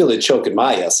 Like I can feel it choke in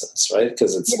my essence, right?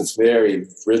 Because it's very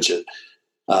rigid.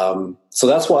 So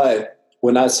that's why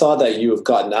when I saw that you have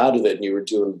gotten out of it and you were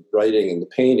doing writing and the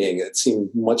painting, it seemed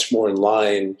much more in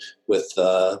line with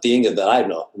the Inga that I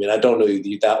know. I mean, I don't know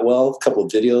you that well. A couple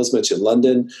of videos mentioned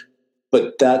London,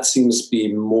 but that seems to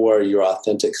be more your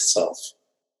authentic self.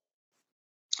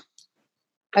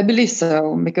 I believe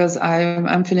so, because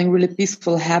I'm feeling really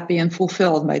peaceful, happy, and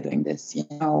fulfilled by doing this.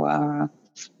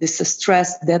 This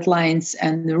stress, deadlines,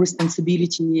 and the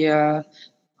responsibility.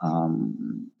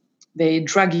 They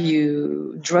drag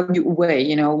you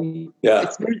away,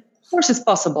 Of course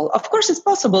it's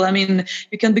possible. I mean,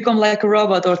 you can become like a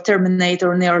robot or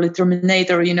Terminator, nearly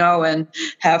Terminator, and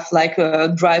have like a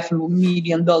drive $1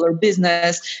 million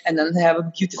business and then have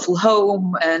a beautiful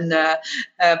home and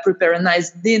prepare a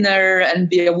nice dinner and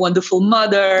be a wonderful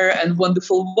mother and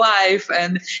wonderful wife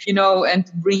and,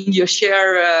 and bring your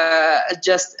share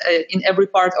in every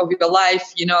part of your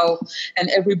life, and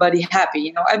everybody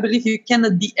happy. I believe you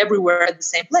cannot be everywhere at the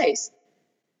same place.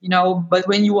 But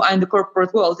when you are in the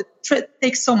corporate world, it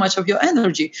takes so much of your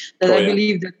energy that I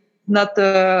believe that not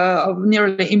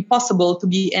nearly impossible to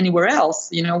be anywhere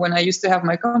else. When I used to have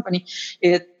my company,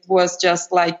 it was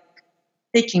just like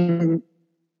taking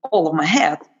all of my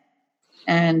head.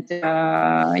 And,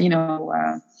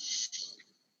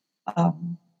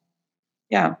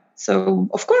 So,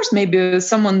 of course, maybe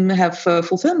someone have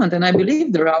fulfillment. And I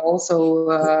believe there are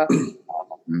also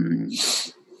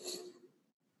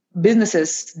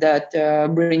businesses that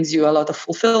brings you a lot of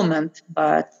fulfillment,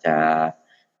 but then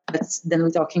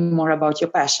we're talking more about your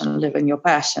passion, living your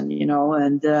passion,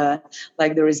 and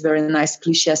like there is very nice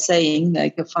cliche saying,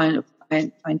 like find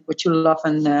what you love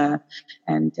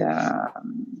and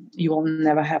you will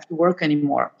never have to work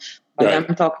anymore. But right.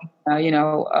 I'm talking,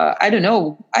 I don't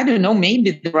know.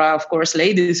 Maybe there are, of course,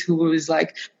 ladies who is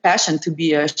like passion to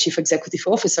be a chief executive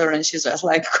officer, and she's just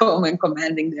like calm and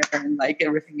commanding there, and like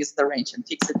everything is arranged and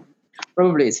fixed.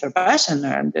 Probably it's her passion,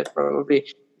 and probably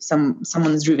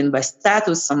someone is driven by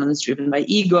status, someone is driven by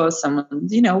ego, someone,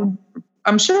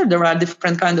 I'm sure there are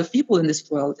different kind of people in this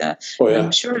world.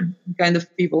 I'm sure kind of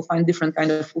people find different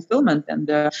kind of fulfillment, and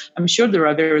I'm sure there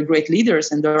are very great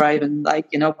leaders, and there are even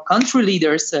country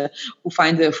leaders who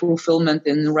find the fulfillment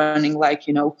in running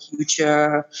huge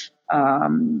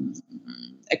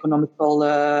economical,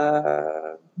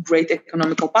 great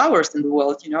economical powers in the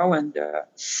world,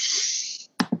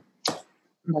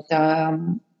 but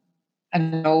I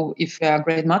don't know if they are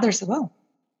great mothers as well.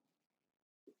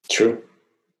 True.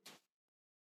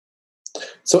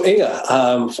 So Inga,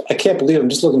 I can't believe I'm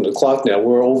just looking at the clock now.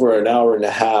 We're over an hour and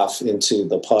a half into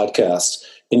the podcast.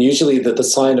 And usually the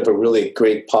sign of a really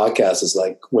great podcast is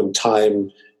like when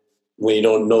you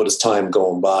don't notice time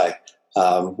going by,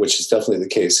 which is definitely the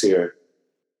case here.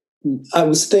 I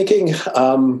was thinking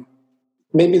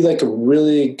maybe like a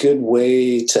really good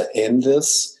way to end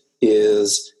this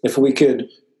is if we could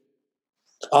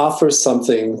offer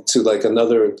something to like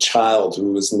another child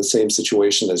who was in the same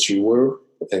situation as you were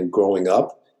and growing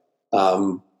up.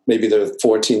 Maybe their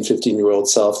 14, 15-year-old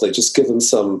self, like just give them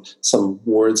some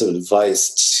words of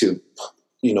advice to,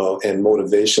 and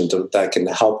motivation that can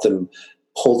help them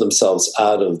pull themselves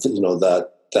out of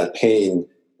that pain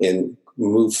and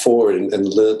move forward and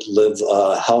live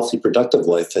a healthy, productive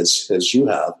life as you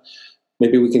have.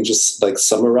 Maybe we can just like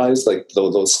summarize like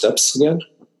those steps again.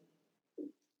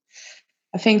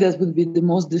 I think that would be the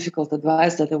most difficult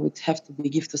advice that I would have to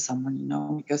give to someone,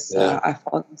 because I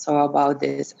thought so about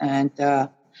this, and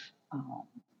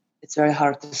it's very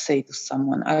hard to say to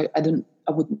someone. I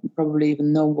wouldn't probably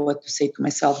even know what to say to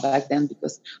myself back then,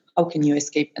 because how can you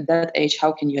escape at that age?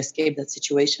 How can you escape that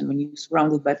situation when you're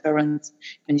surrounded by parents,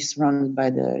 when you're surrounded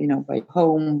by by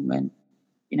home, and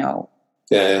you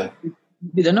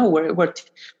don't know where to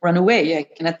run away. I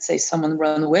cannot say someone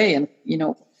run away, and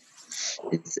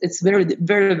it's very,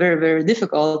 very, very, very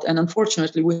difficult. And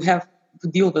unfortunately, we have to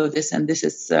deal with this, and this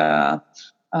is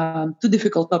too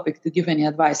difficult topic to give any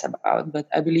advice about. But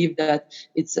I believe that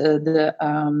it's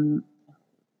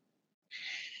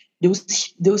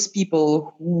those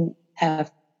people who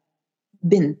have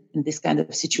been in this kind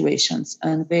of situations,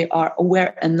 and they are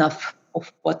aware enough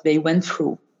of what they went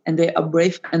through, and they are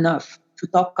brave enough to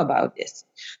talk about this,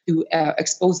 to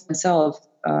expose themselves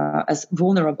as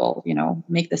vulnerable,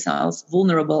 make themselves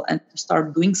vulnerable, and to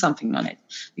start doing something on it.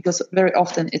 Because very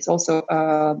often it's also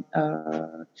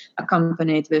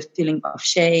accompanied with feeling of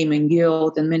shame and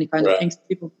guilt and many kinds of things.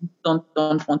 People don't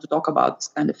want to talk about this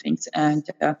kind of things. And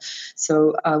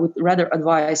so I would rather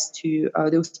advise to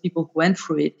those people who went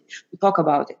through it to talk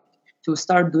about it, to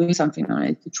start doing something on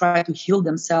it, to try to heal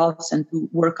themselves and to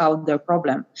work out their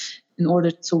problem, in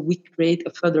order so we create a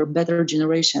further better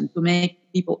generation, to make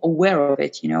people aware of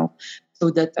it, so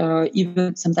that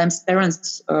even sometimes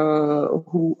parents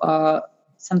who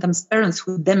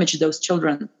damage those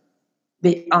children,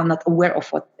 they are not aware of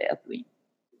what they are doing.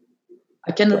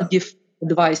 I cannot give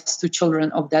advice to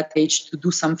children of that age to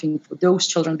do something for those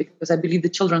children, because I believe the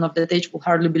children of that age will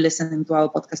hardly be listening to our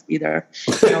podcast either.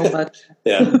 But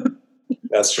yeah,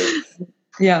 that's true.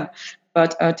 Yeah.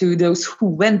 But to those who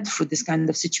went through this kind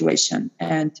of situation.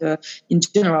 And in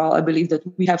general, I believe that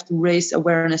we have to raise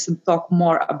awareness and talk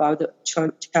more about the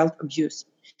child abuse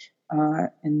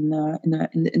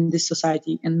in this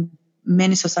society. In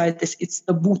many societies, it's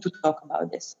taboo to talk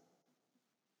about this.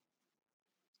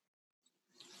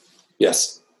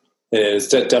 Yes, and it's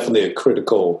definitely a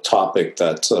critical topic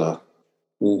that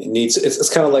needs. It's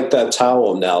kind of like that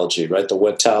towel analogy, right? The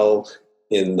wet towel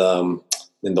in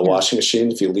the washing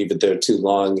machine. If you leave it there too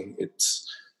long, it's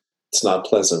not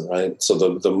pleasant, right? So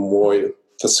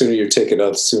the sooner you take it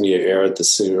out, the sooner you air it, the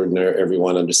sooner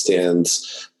everyone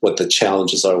understands what the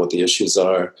challenges are, what the issues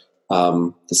are.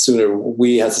 The sooner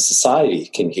we as a society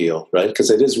can heal, right? Because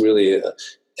it is really,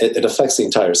 it affects the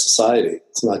entire society.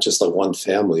 It's not just like one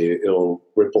family. It'll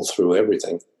ripple through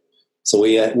everything. So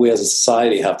we as a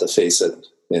society have to face it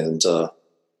and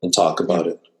talk about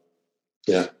it.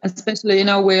 Yeah. Especially,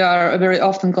 we are very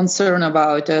often concerned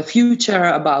about the future,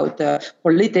 about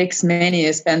politics.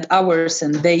 Many spend hours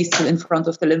and days in front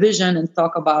of television and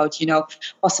talk about,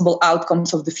 possible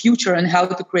outcomes of the future and how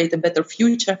to create a better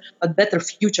future. But better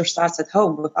future starts at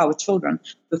home with our children,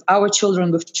 with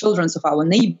children of our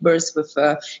neighbors, with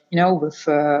our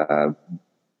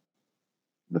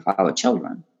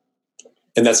children.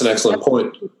 And that's an excellent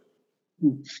point.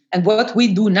 And what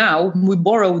we do now, we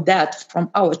borrow that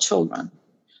from our children.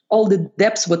 All the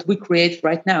debts what we create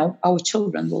right now, our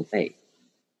children will pay.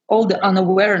 All the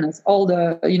unawareness, all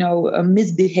the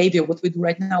misbehavior what we do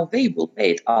right now, they will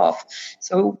pay it off.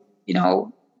 So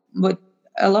but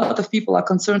a lot of people are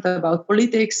concerned about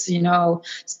politics.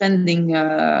 Spending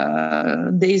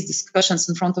days discussions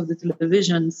in front of the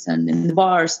televisions and in the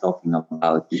bars talking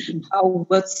about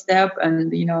what step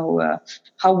and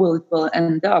how it will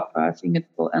end up. I think it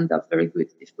will end up very good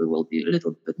if we will be a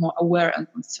little bit more aware and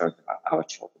concerned about our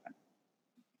children.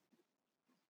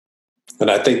 And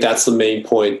I think that's the main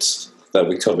point that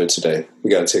we covered today.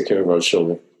 We got to take care of our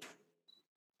children.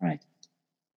 Right.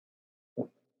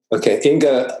 Okay,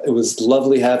 Inga, it was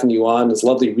lovely having you on. It was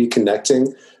lovely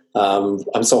reconnecting.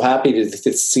 I'm so happy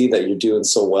to see that you're doing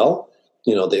so well.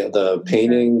 The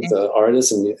painting, the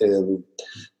artist, and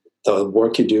the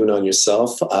work you're doing on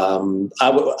yourself. I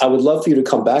would love for you to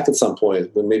come back at some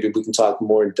point when maybe we can talk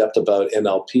more in depth about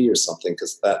NLP or something,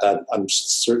 because that I'm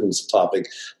certain is a topic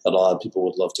that a lot of people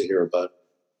would love to hear about.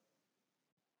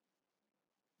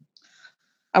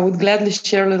 I would gladly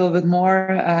share a little bit more,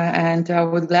 and I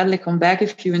would gladly come back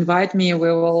if you invite me. We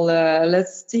will,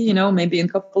 let's see, maybe in a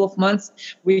couple of months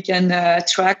we can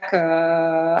track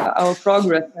our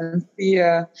progress and see,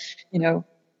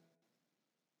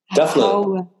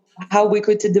 definitely how we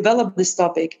could develop this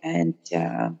topic, and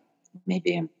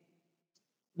maybe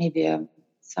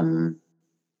some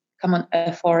common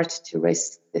effort to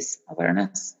raise this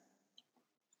awareness.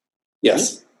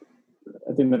 Yes.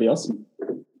 I think that'd be awesome.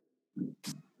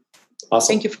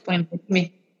 Awesome. Thank you for inviting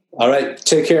me. All right.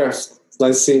 Take care. It's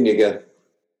nice seeing you again.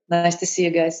 Nice to see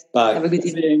you guys. Bye. Have a good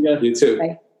evening. You too.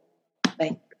 Bye.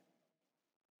 Bye.